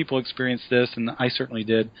lot of people experience this, and I certainly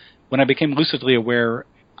did. When I became lucidly aware,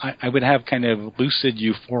 I would have kind of lucid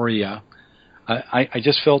euphoria. I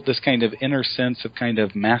just felt this kind of inner sense of kind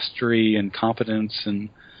of mastery and competence and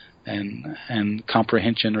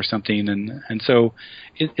comprehension or something, and so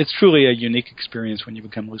it's truly a unique experience when you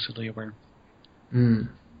become lucidly aware.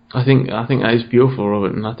 I think that is beautiful,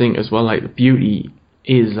 Robert, and I think as well, the beauty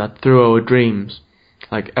is that through our dreams,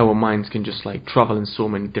 our minds can just travel in so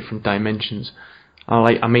many different dimensions.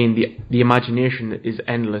 The imagination is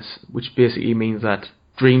endless, which basically means that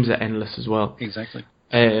dreams are endless as well. Exactly.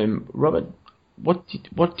 Robert, what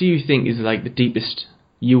do you think is the deepest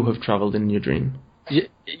you have traveled in your dream?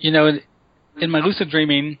 In my lucid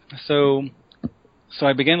dreaming, so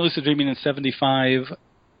I began lucid dreaming in 1975.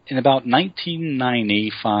 In about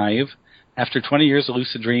 1995, after 20 years of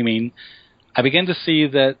lucid dreaming, I began to see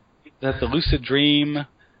that the lucid dream,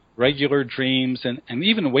 regular dreams, and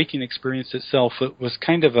even waking experience itself was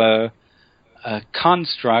kind of a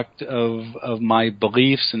construct of my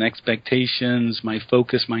beliefs and expectations, my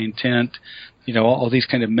focus, my intent, all these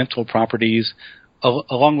kind of mental properties,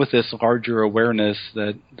 along with this larger awareness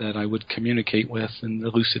that I would communicate with in the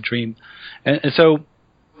lucid dream. And so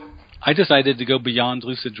I decided to go beyond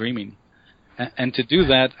lucid dreaming. And to do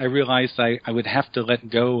that, I realized I would have to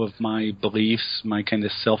let go of my beliefs, my kind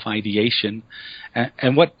of self-ideation.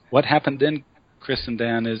 And what happened then, Chris and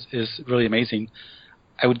Dan, is really amazing.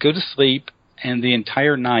 I would go to sleep, and the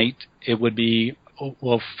entire night it would be,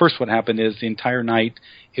 well, first what happened is the entire night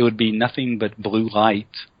it would be nothing but blue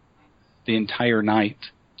light. The entire night,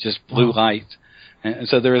 just blue light. And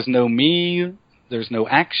so there is no me, there's no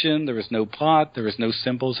action, there was no plot, there was no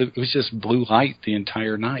symbols. It was just blue light the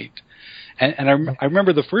entire night. And I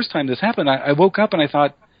remember the first time this happened, I woke up and I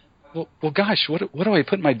thought, well gosh, what do I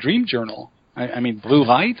put in my dream journal? I mean, blue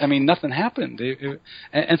light? I mean, nothing happened.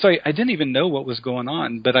 And so I didn't even know what was going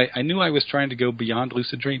on, but I knew I was trying to go beyond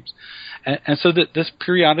lucid dreams. And so that this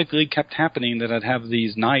periodically kept happening, that I'd have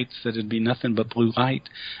these nights that it'd be nothing but blue light.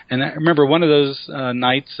 And I remember one of those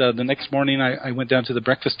nights, the next morning I went down to the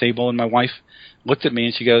breakfast table, and my wife looked at me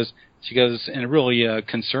and she goes in a really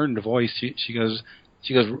concerned voice, she goes,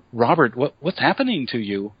 Robert, what's happening to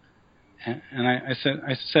you? And I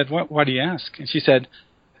said, why do you ask? And she said,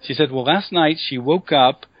 well, last night she woke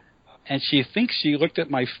up and she thinks she looked at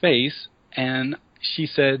my face, and she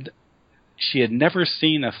said she had never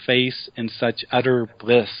seen a face in such utter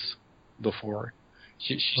bliss before.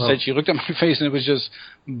 She said she looked at my face and it was just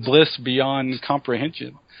bliss beyond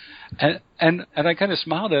comprehension. And I kind of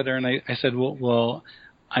smiled at her and I said, well,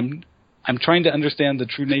 I'm trying to understand the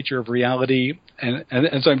true nature of reality, and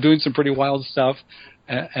so I'm doing some pretty wild stuff,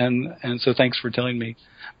 and so thanks for telling me.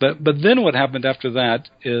 But then what happened after that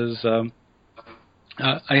is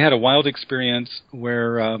I had a wild experience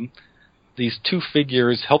where these two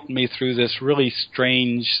figures helped me through this really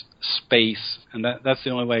strange space, and that's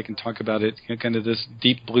the only way I can talk about it, kind of this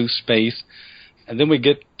deep blue space. And then we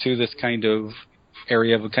get to this kind of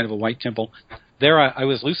area of a kind of a white temple. There I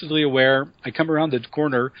was lucidly aware. I come around the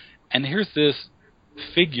corner, and here's this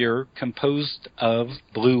figure composed of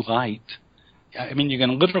blue light. I mean, you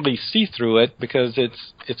can literally see through it because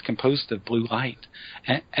it's composed of blue light.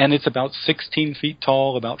 And it's about 16 feet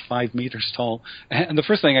tall, about 5 meters tall. And the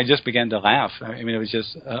first thing, I just began to laugh. I mean, it was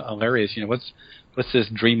just hilarious. You know, what's this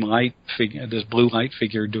dream light figure, this blue light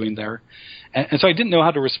figure doing there? And so I didn't know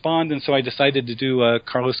how to respond, and so I decided to do a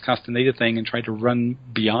Carlos Castaneda thing and try to run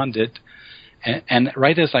beyond it. And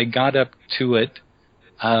right as I got up to it,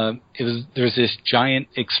 there was this giant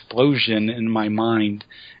explosion in my mind.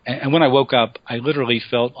 And when I woke up, I literally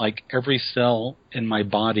felt like every cell in my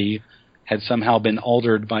body had somehow been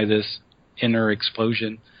altered by this inner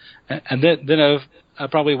explosion. And then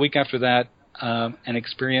probably a week after that, an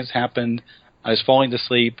experience happened. I was falling to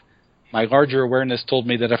sleep. My larger awareness told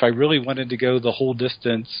me that if I really wanted to go the whole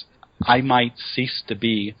distance, I might cease to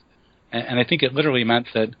be. And I think it literally meant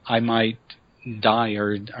that I might die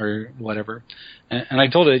or whatever. And I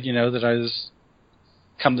told it, that I was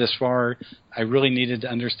come this far. I really needed to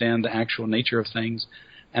understand the actual nature of things.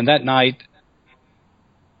 And that night,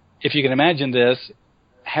 if you can imagine this,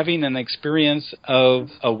 having an experience of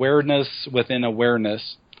awareness within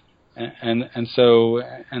awareness, and so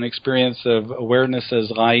an experience of awareness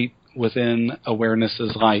as light within awareness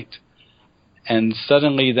as light. And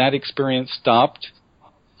suddenly that experience stopped.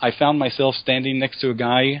 I found myself standing next to a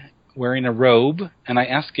guy wearing a robe, and I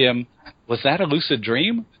asked him, was that a lucid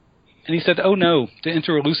dream? And he said, oh no, to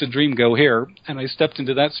enter a lucid dream, go here. And I stepped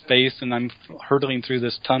into that space, and I'm hurtling through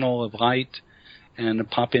this tunnel of light and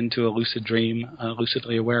pop into a lucid dream,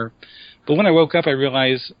 lucidly aware. But when I woke up, I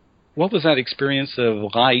realized, what was that experience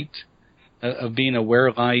of light, of being aware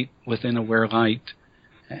light within aware light?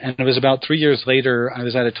 And it was about 3 years later, I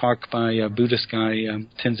was at a talk by a Buddhist guy,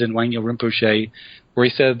 Tenzin Wangyal Rinpoche, where he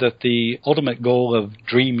said that the ultimate goal of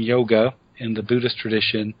dream yoga in the Buddhist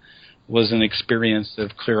tradition was an experience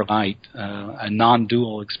of clear light, a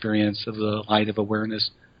non-dual experience of the light of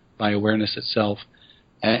awareness by awareness itself.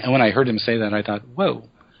 And when I heard him say that, I thought, whoa,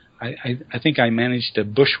 I think I managed to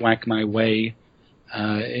bushwhack my way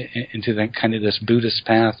into that kind of this Buddhist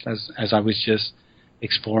path as I was just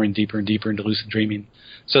exploring deeper and deeper into lucid dreaming.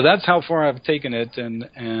 So that's how far I've taken it, and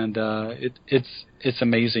it's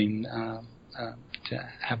amazing to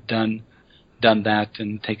have done that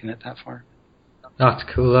and taken it that far. That's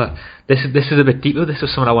cool. This is a bit deeper. This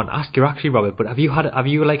is something I want to ask you actually, Robert. But have you had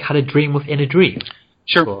a dream within a dream?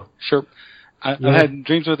 Sure. I've had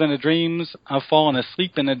dreams within a dream. I've fallen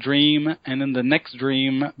asleep in a dream, and in the next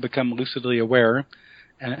dream become lucidly aware.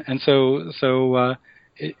 And so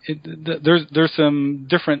there's some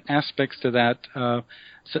different aspects to that.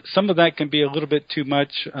 Some of that can be a little bit too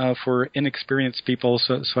much for inexperienced people,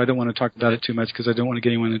 so I don't want to talk about it too much because I don't want to get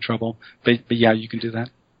anyone in trouble. But yeah, you can do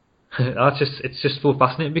that. It's just so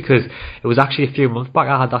fascinating because it was actually a few months back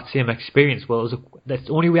I had that same experience. Well, that's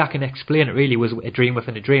the only way I can explain it really was a dream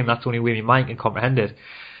within a dream. That's the only way my mind can comprehend it.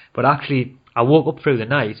 But actually, I woke up through the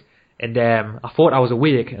night and I thought I was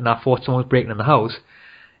awake and I thought someone was breaking in the house.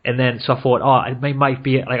 And then so I thought, it might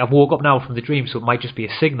be like I've woke up now from the dream, so it might just be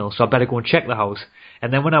a signal. So I better go and check the house.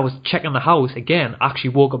 And then when I was checking the house again, I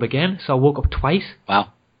actually woke up again. So I woke up twice.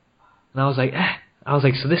 Wow. And I was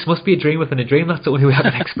like, so this must be a dream within a dream. That's the only way I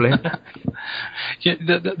can explain it.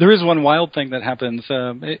 Yeah, there is one wild thing that happens.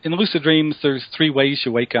 In lucid dreams, there's 3 ways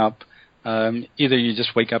you wake up. Either you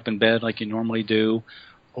just wake up in bed like you normally do,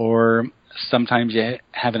 or sometimes you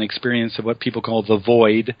have an experience of what people call the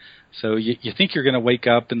void. So you think you're going to wake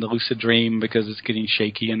up in the lucid dream because it's getting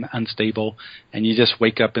shaky and unstable, and you just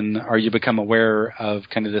wake up or you become aware of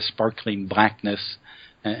kind of this sparkling blackness.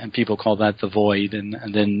 And people call that the void, and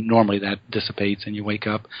then normally that dissipates and you wake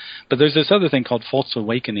up. But there's this other thing called false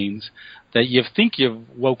awakenings, that you think you've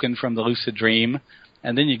woken from the lucid dream,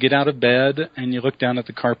 and then you get out of bed and you look down at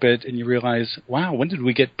the carpet and you realize, wow, when did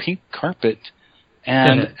we get pink carpet?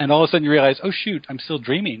 And all of a sudden you realize, oh shoot, I'm still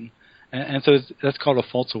dreaming. And so that's called a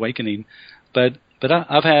false awakening. But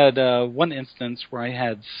I've had one instance where I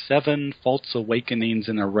had 7 false awakenings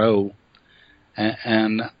in a row,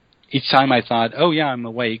 and each time I thought, oh yeah, I'm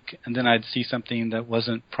awake, and then I'd see something that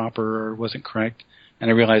wasn't proper or wasn't correct, and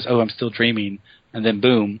I realized, oh, I'm still dreaming, and then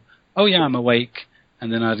boom, oh yeah, I'm awake,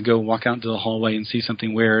 and then I'd go walk out into the hallway and see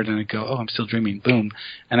something weird, and I'd go, oh, I'm still dreaming, boom,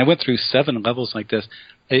 and I went through 7 levels like this.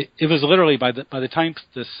 It was literally by the time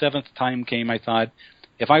the 7th time came, I thought,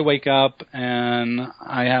 if I wake up and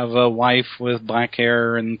I have a wife with black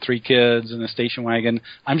hair and 3 kids and a station wagon,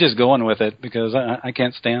 I'm just going with it because I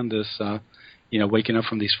can't stand this, waking up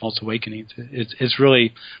from these false awakenings. It's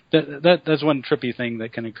really that's one trippy thing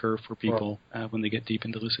that can occur for people when they get deep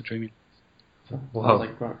into lucid dreaming. Wow,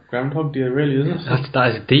 like Groundhog Day, really, isn't it?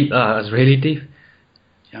 That is deep. That is really deep.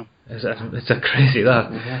 Yeah, it's a crazy that.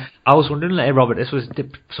 Yeah. I was wondering, like, Robert, this was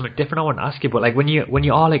something different I want to ask you, but like when you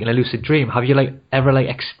are like in a lucid dream, have you like ever like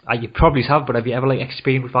you probably have, but have you ever like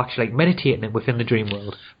experienced with actually like meditating within the dream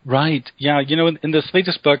world? Right. Yeah. In this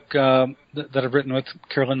latest book that I've written with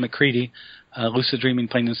Carolyn McCready, Lucid Dreaming,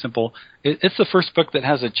 Plain and Simple, it's the first book that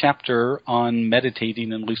has a chapter on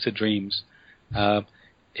meditating in lucid dreams.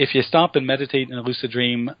 If you stop and meditate in a lucid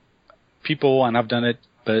dream, people, and I've done it,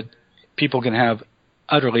 but people can have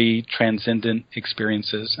utterly transcendent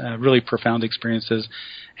experiences, really profound experiences,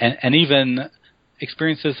 and even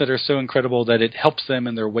experiences that are so incredible that it helps them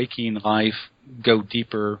in their waking life go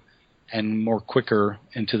deeper and more quicker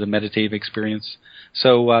into the meditative experience.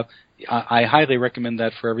 So I highly recommend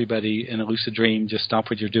that for everybody in a lucid dream. Just stop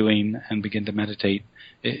what you're doing and begin to meditate.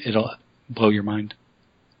 It'll blow your mind.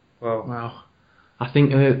 Wow. I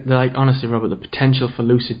think, honestly, Robert, the potential for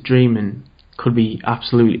lucid dreaming could be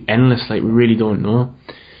absolutely endless. Like, we really don't know.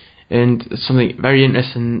 And something very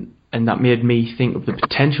interesting, and that made me think of the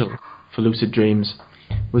potential for lucid dreams,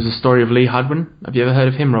 was the story of Lee Hadwin. Have you ever heard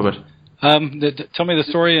of him, Robert? Tell me the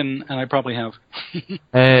story, and I probably have.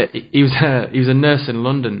 He was a nurse in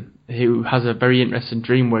London who has a very interesting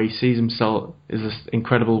dream where he sees himself as this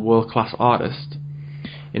incredible world-class artist,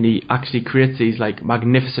 and he actually creates these like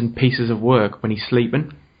magnificent pieces of work when he's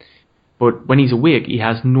sleeping. But when he's awake, he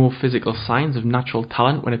has no physical signs of natural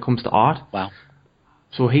talent when it comes to art. Wow.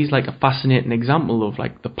 So he's like a fascinating example of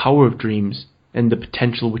like the power of dreams and the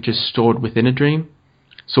potential which is stored within a dream.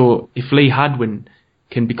 So if Lee Hadwin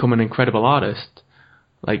can become an incredible artist,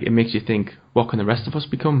 like, it makes you think, what can the rest of us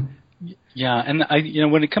become? Yeah,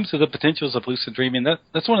 and when it comes to the potentials of lucid dreaming,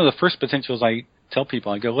 that's one of the first potentials I tell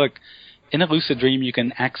people. I go, look, in a lucid dream you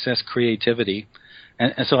can access creativity.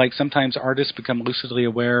 And so, like, sometimes artists become lucidly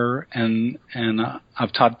aware, and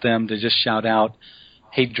I've taught them to just shout out,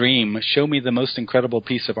 hey, dream, show me the most incredible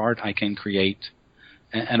piece of art I can create.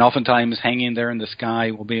 And oftentimes hanging there in the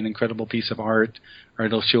sky will be an incredible piece of art, or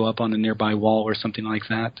it'll show up on a nearby wall or something like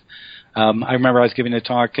that. I remember I was giving a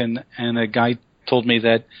talk, and a guy told me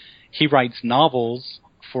that he writes novels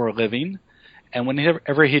for a living, and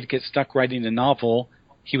whenever he'd get stuck writing a novel,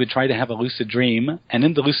 he would try to have a lucid dream, and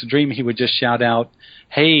in the lucid dream he would just shout out,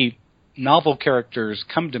 hey, novel characters,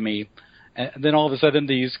 come to me. And then all of a sudden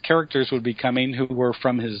these characters would be coming who were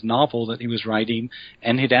from his novel that he was writing,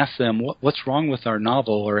 and he'd ask them, what's wrong with our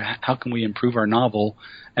novel, or how can we improve our novel?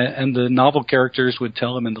 And the novel characters would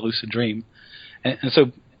tell him in the lucid dream. And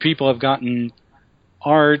so people have gotten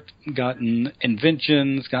art, gotten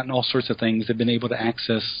inventions, gotten all sorts of things. They've been able to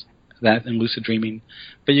access that in lucid dreaming.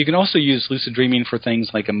 But you can also use lucid dreaming for things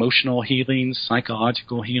like emotional healing,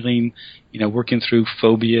 psychological healing, working through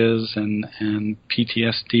phobias and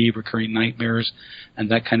PTSD, recurring nightmares, and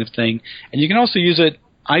that kind of thing. And you can also use it,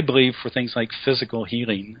 I believe, for things like physical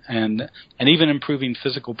healing and even improving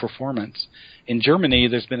physical performance. In Germany,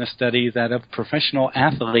 there's been a study that of professional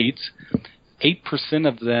athletes, 8%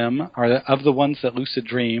 of them are of the ones that lucid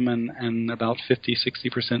dream, and about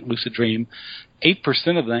 50-60% lucid dream.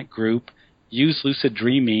 8% of that group use lucid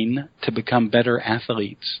dreaming to become better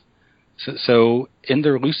athletes. So in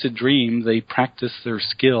their lucid dream, they practice their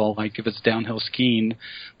skill. Like if it's downhill skiing,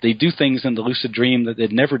 they do things in the lucid dream that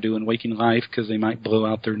they'd never do in waking life because they might blow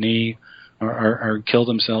out their knee or kill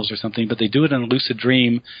themselves or something, but they do it in a lucid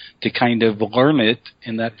dream to kind of learn it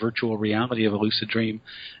in that virtual reality of a lucid dream.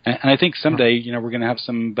 And I think someday, we're going to have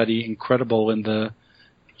somebody incredible in the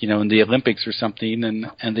Olympics or something,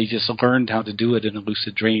 and they just learned how to do it in a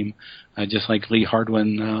lucid dream, just like Lee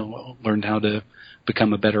Hadwin learned how to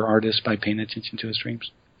become a better artist by paying attention to his dreams.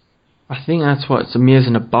 I think that's what's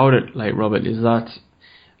amazing about it, like, Robert, is that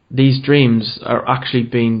these dreams are actually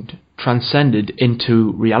being transcended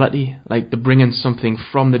into reality. Like, they're bringing something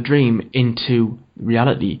from the dream into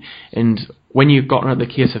reality. And when you got into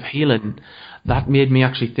the case of healing, that made me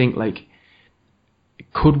actually think, like,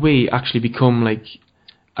 could we actually become like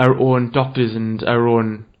our own doctors and our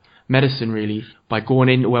own medicine, really, by going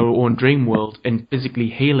into our own dream world and physically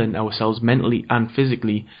healing ourselves mentally and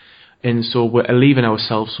physically And so we're alleviating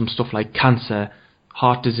ourselves from stuff like cancer,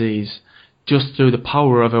 heart disease, just through the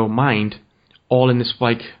power of our mind, all in this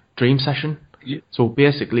like dream session. Yeah. So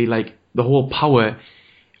basically, like the whole power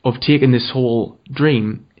of taking this whole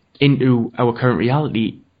dream into our current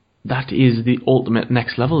reality, that is the ultimate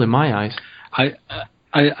next level in my eyes.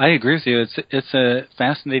 I agree with you. It's a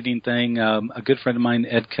fascinating thing. A good friend of mine,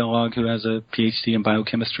 Ed Kellogg, who has a PhD in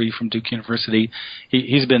biochemistry from Duke University,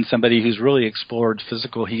 he's been somebody who's really explored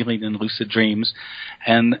physical healing and lucid dreams,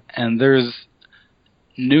 and there's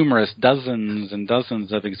numerous dozens and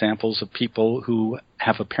dozens of examples of people who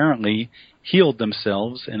have apparently healed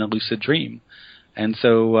themselves in a lucid dream. And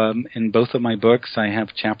so in both of my books, I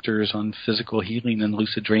have chapters on physical healing and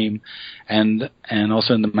lucid dream. And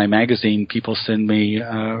also in my magazine, people send me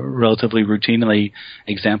relatively routinely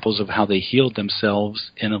examples of how they healed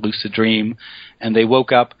themselves in a lucid dream. And they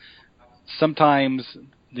woke up. Sometimes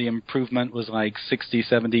the improvement was like 60,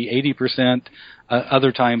 70, 80%.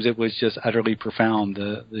 Other times it was just utterly profound.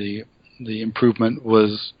 The improvement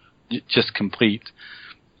was just complete.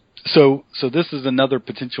 So this is another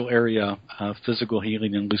potential area of physical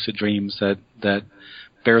healing and lucid dreams that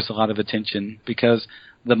bears a lot of attention, because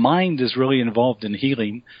the mind is really involved in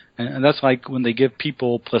healing, and that's like when they give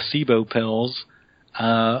people placebo pills.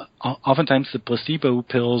 Oftentimes the placebo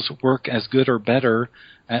pills work as good or better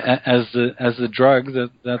as the drug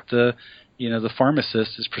that the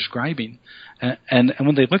pharmacist is prescribing. And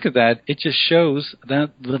when they look at that, it just shows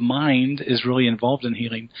that the mind is really involved in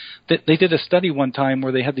healing. They did a study one time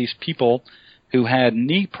where they had these people who had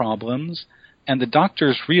knee problems, and the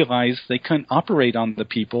doctors realized they couldn't operate on the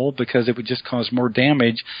people because it would just cause more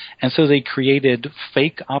damage, and so they created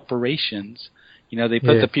fake operations. They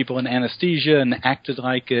put the people in anesthesia and acted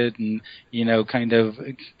like it and, kind of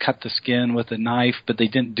cut the skin with a knife, but they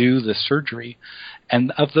didn't do the surgery.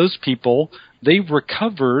 And of those people, they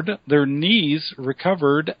recovered, their knees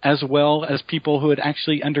recovered as well as people who had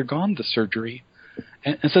actually undergone the surgery.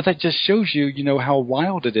 And so that just shows you, how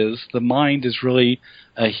wild it is. The mind is really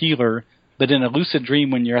a healer. But in a lucid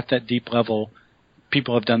dream, when you're at that deep level,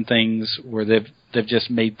 people have done things where they've just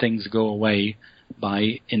made things go away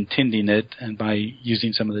by intending it and by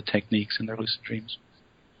using some of the techniques in their lucid dreams.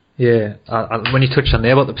 Yeah, when you touched on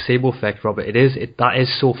there about the placebo effect, Robert, that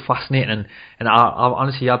is so fascinating, and I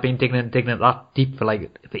honestly I've been digging at that deep for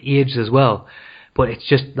ages as well. But it's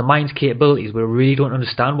just the mind's capabilities. We really don't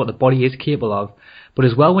understand what the body is capable of. But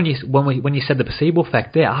as well, when you said the placebo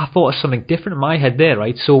effect there, I thought of something different in my head there,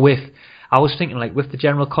 right? So I was thinking with the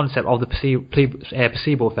general concept of the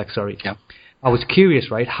placebo effect, sorry. Yeah. I was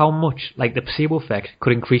curious, right, how much the placebo effect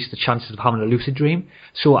could increase the chances of having a lucid dream.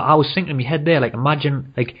 So I was thinking in my head there,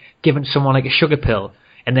 imagine giving someone a sugar pill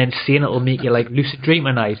and then saying it'll make you lucid dream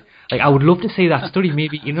at night. I would love to see that study,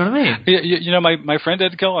 maybe. You know what I mean? My friend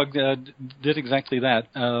Ed Kellogg did exactly that.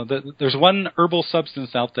 There's one herbal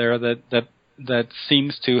substance out there that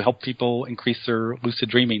seems to help people increase their lucid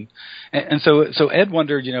dreaming. And so Ed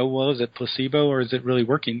wondered, is it placebo or is it really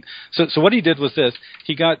working? So what he did was this.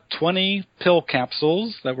 He got 20 pill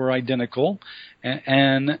capsules that were identical,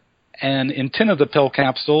 and in 10 of the pill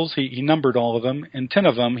capsules, he numbered all of them. In 10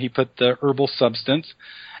 of them, he put the herbal substance,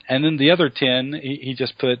 and then the other 10, he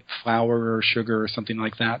just put flour or sugar or something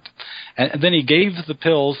like that. And then he gave the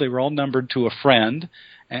pills, they were all numbered, to a friend.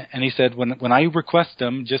 And he said, when I request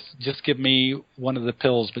them, just give me one of the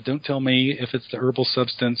pills, but don't tell me if it's the herbal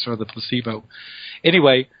substance or the placebo.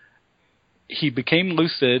 Anyway, he became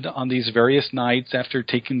lucid on these various nights after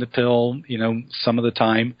taking the pill, some of the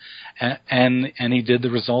time, and he did the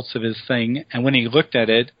results of his thing. And when he looked at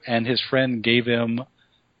it and his friend gave him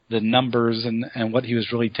the numbers and what he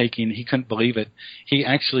was really taking, he couldn't believe it. He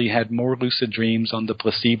actually had more lucid dreams on the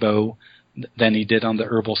placebo than he did on the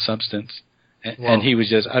herbal substance. Wow. And he was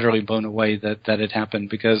just utterly blown away that it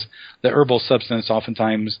happened, because the herbal substance,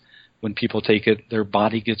 oftentimes when people take it, their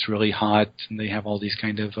body gets really hot and they have all these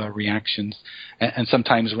kind of reactions. And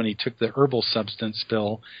sometimes when he took the herbal substance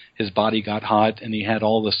pill, his body got hot and he had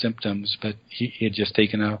all the symptoms, but he had just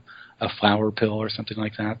taken a flour pill or something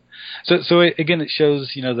like that. So again, it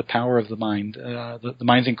shows, the power of the mind. The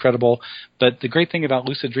mind's incredible. But the great thing about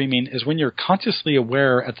lucid dreaming is when you're consciously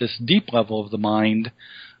aware at this deep level of the mind,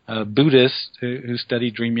 Buddhists who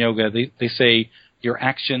study dream yoga, they say your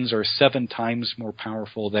actions are 7 times more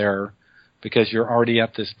powerful there, because you're already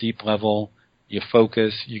at this deep level. You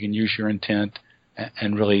focus, you can use your intent,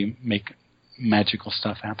 and really make magical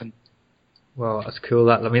stuff happen. Well, that's cool.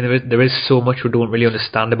 There is so much we don't really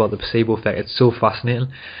understand about the placebo effect. It's so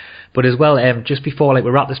fascinating. But as well, just before like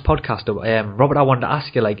we wrap this podcast up, Robert, I wanted to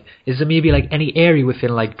ask you, like, is there maybe like any area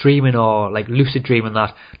within like dreaming or like lucid dreaming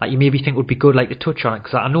that like you maybe think would be good like to touch on it?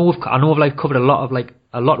 Because I know I've like covered a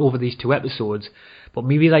lot over these 2 episodes, but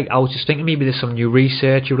maybe like I was just thinking maybe there's some new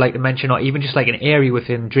research you'd like to mention, or even just like an area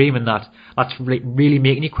within dreaming that's really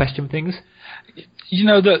making you question things. You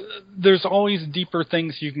know, there's always deeper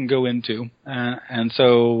things you can go into, and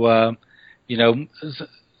so you know,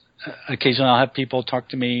 occasionally I'll have people talk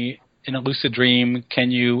to me in a lucid dream.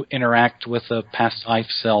 Can you interact with a past life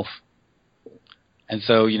self? And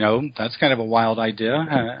so, you know, that's kind of a wild idea.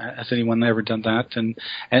 Has anyone ever done that?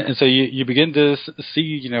 And so you begin to see,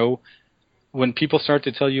 you know, when people start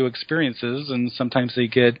to tell you experiences, and sometimes they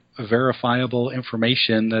get verifiable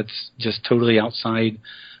information that's just totally outside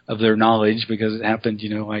of their knowledge because it happened, you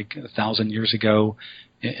know, like 1,000 years ago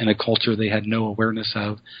in a culture they had no awareness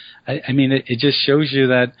of. I mean, it just shows you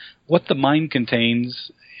that what the mind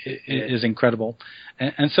contains is incredible.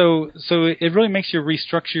 And so it really makes you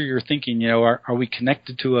restructure your thinking. You know, are we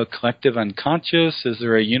connected to a collective unconscious? Is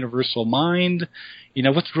there a universal mind? You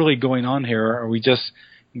know, what's really going on here? Are we just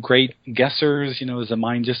great guessers? You know, is the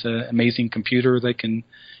mind just an amazing computer that can,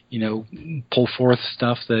 you know, pull forth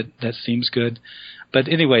stuff that seems good? But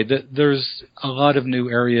anyway, there's a lot of new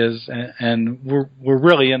areas, and we're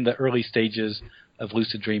really in the early stages of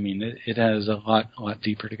lucid dreaming. It has a lot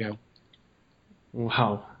deeper to go.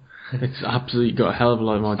 Wow. It's absolutely got a hell of a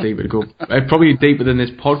lot more deeper to go. Probably deeper than this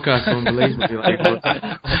podcast, unbelievably.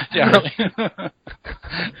 Yeah, really.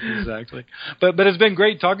 Exactly. But it's been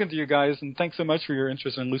great talking to you guys, and thanks so much for your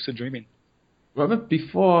interest in lucid dreaming. Robert,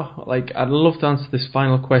 before, like, I'd love to answer this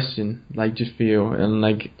final question, like, just for you, and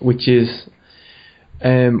like, which is,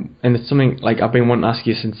 and it's something like I've been wanting to ask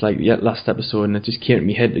you since like the last episode, and it just came to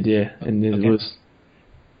my head today, and it was,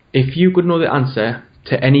 if you could know the answer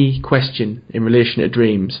to any question in relation to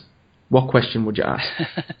dreams, what question would you ask?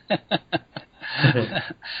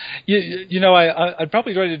 you know, I'd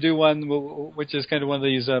probably try to do one which is kind of one of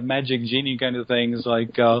these magic genie kind of things,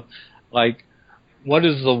 like what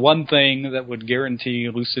is the one thing that would guarantee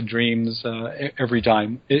lucid dreams every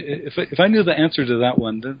time? If I knew the answer to that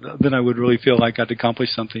one, then I would really feel like I'd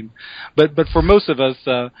accomplished something. But for most of us,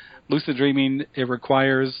 lucid dreaming, it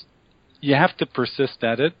requires, you have to persist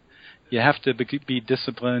at it. You have to be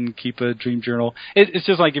disciplined, keep a dream journal. It's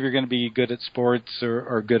just like if you're going to be good at sports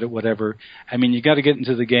or good at whatever. I mean, you got to get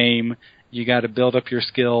into the game. You got to build up your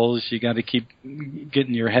skills. You got to keep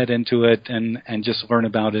getting your head into it and just learn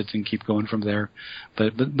about it and keep going from there.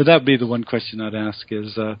 But that would be the one question I'd ask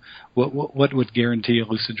is what would guarantee a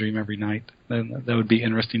lucid dream every night? That would be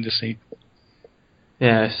interesting to see.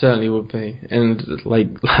 Yeah, it certainly would be. And like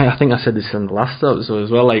I think I said this in the last episode as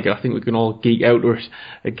well, like I think we can all geek out to it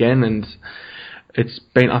again, and it's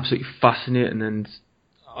been absolutely fascinating, and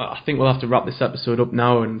I think we'll have to wrap this episode up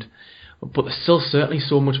now, but there's still certainly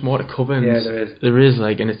so much more to cover. And yeah, there is. There is,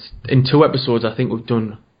 like, and it's in 2 episodes I think we've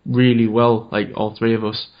done really well, like all 3 of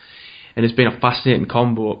us. And it's been a fascinating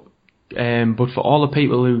combo. But for all the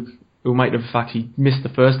people who might have actually missed the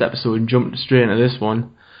first episode and jumped straight into this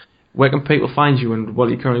one, where can people find you, and what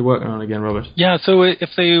are you currently working on again, Robert? Yeah, so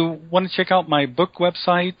if they want to check out my book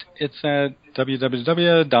website, it's at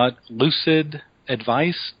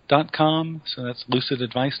www.lucidadvice.com. So that's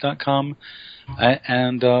lucidadvice.com.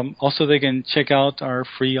 And also they can check out our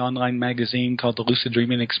free online magazine called The Lucid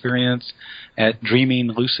Dreaming Experience at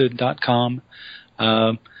dreaminglucid.com.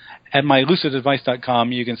 At my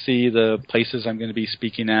lucidadvice.com, you can see the places I'm going to be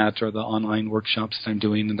speaking at or the online workshops that I'm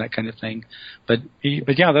doing and that kind of thing. But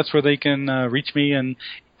yeah, that's where they can reach me. And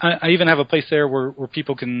I even have a place there where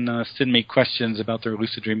people can send me questions about their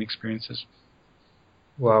lucid dream experiences.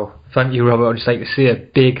 Wow. Thank you, Robert. I'd just like to say a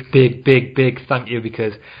big thank you,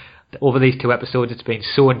 because over these 2 episodes it's been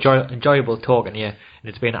so enjoyable talking to you, and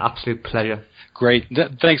it's been an absolute pleasure. Great.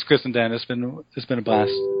 Thanks, Chris and Dan. It's been a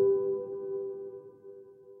blast.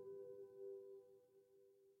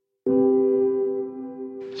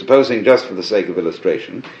 Supposing, just for the sake of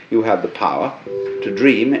illustration, you had the power to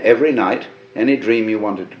dream every night any dream you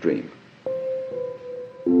wanted to dream.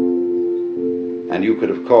 And you could,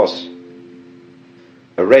 of course,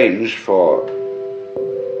 arrange for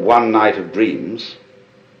one night of dreams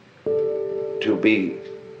to be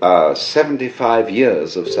 75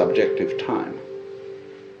 years of subjective time,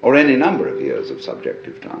 or any number of years of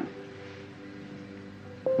subjective time.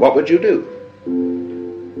 What would you do?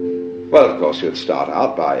 Well, of course, you'd start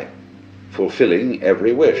out by fulfilling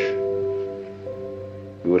every wish.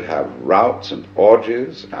 You would have routs and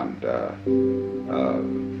orgies and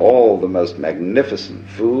all the most magnificent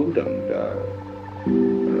food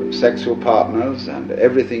and sexual partners and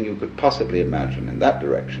everything you could possibly imagine in that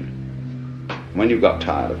direction. When you got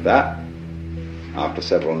tired of that, after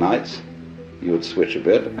several nights, you would switch a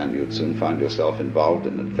bit and you'd soon find yourself involved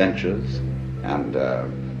in adventures and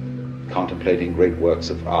contemplating great works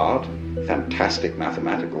of art, fantastic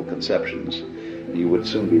mathematical conceptions. You would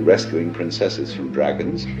soon be rescuing princesses from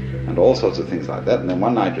dragons and all sorts of things like that. And then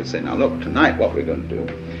one night you'd say, now look, tonight what we're going to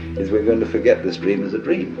do is we're going to forget this dream as a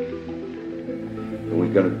dream. And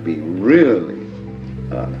we're going to be really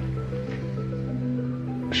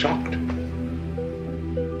shocked.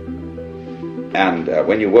 And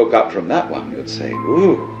when you woke up from that one, you'd say,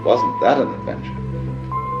 ooh, wasn't that an adventure?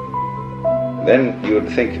 Then you would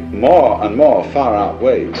think more and more far out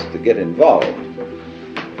ways to get involved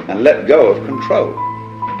and let go of control,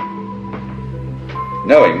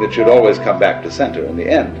 knowing that you'd always come back to center in the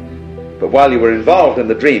end. But while you were involved in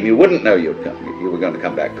the dream, you wouldn't know you were going to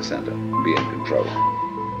come back to center and be in control.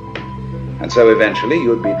 And so eventually you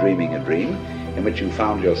would be dreaming a dream in which you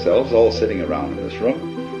found yourselves all sitting around in this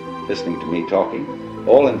room, listening to me talking,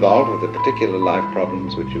 all involved with the particular life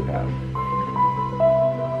problems which you have.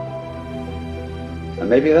 And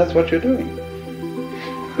maybe that's what you're doing.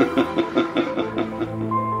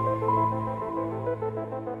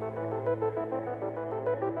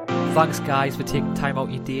 Thanks guys for taking time out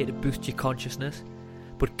your day to boost your consciousness.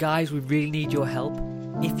 But guys, we really need your help.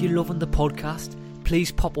 If you're loving the podcast,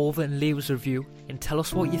 please pop over and leave us a review and tell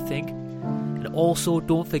us what you think. And also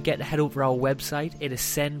don't forget to head over to our website at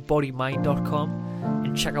ascendbodymind.com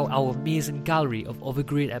and check out our amazing gallery of other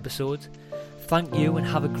great episodes. Thank you and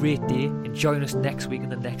have a great day, and join us next week in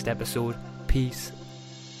the next episode. Peace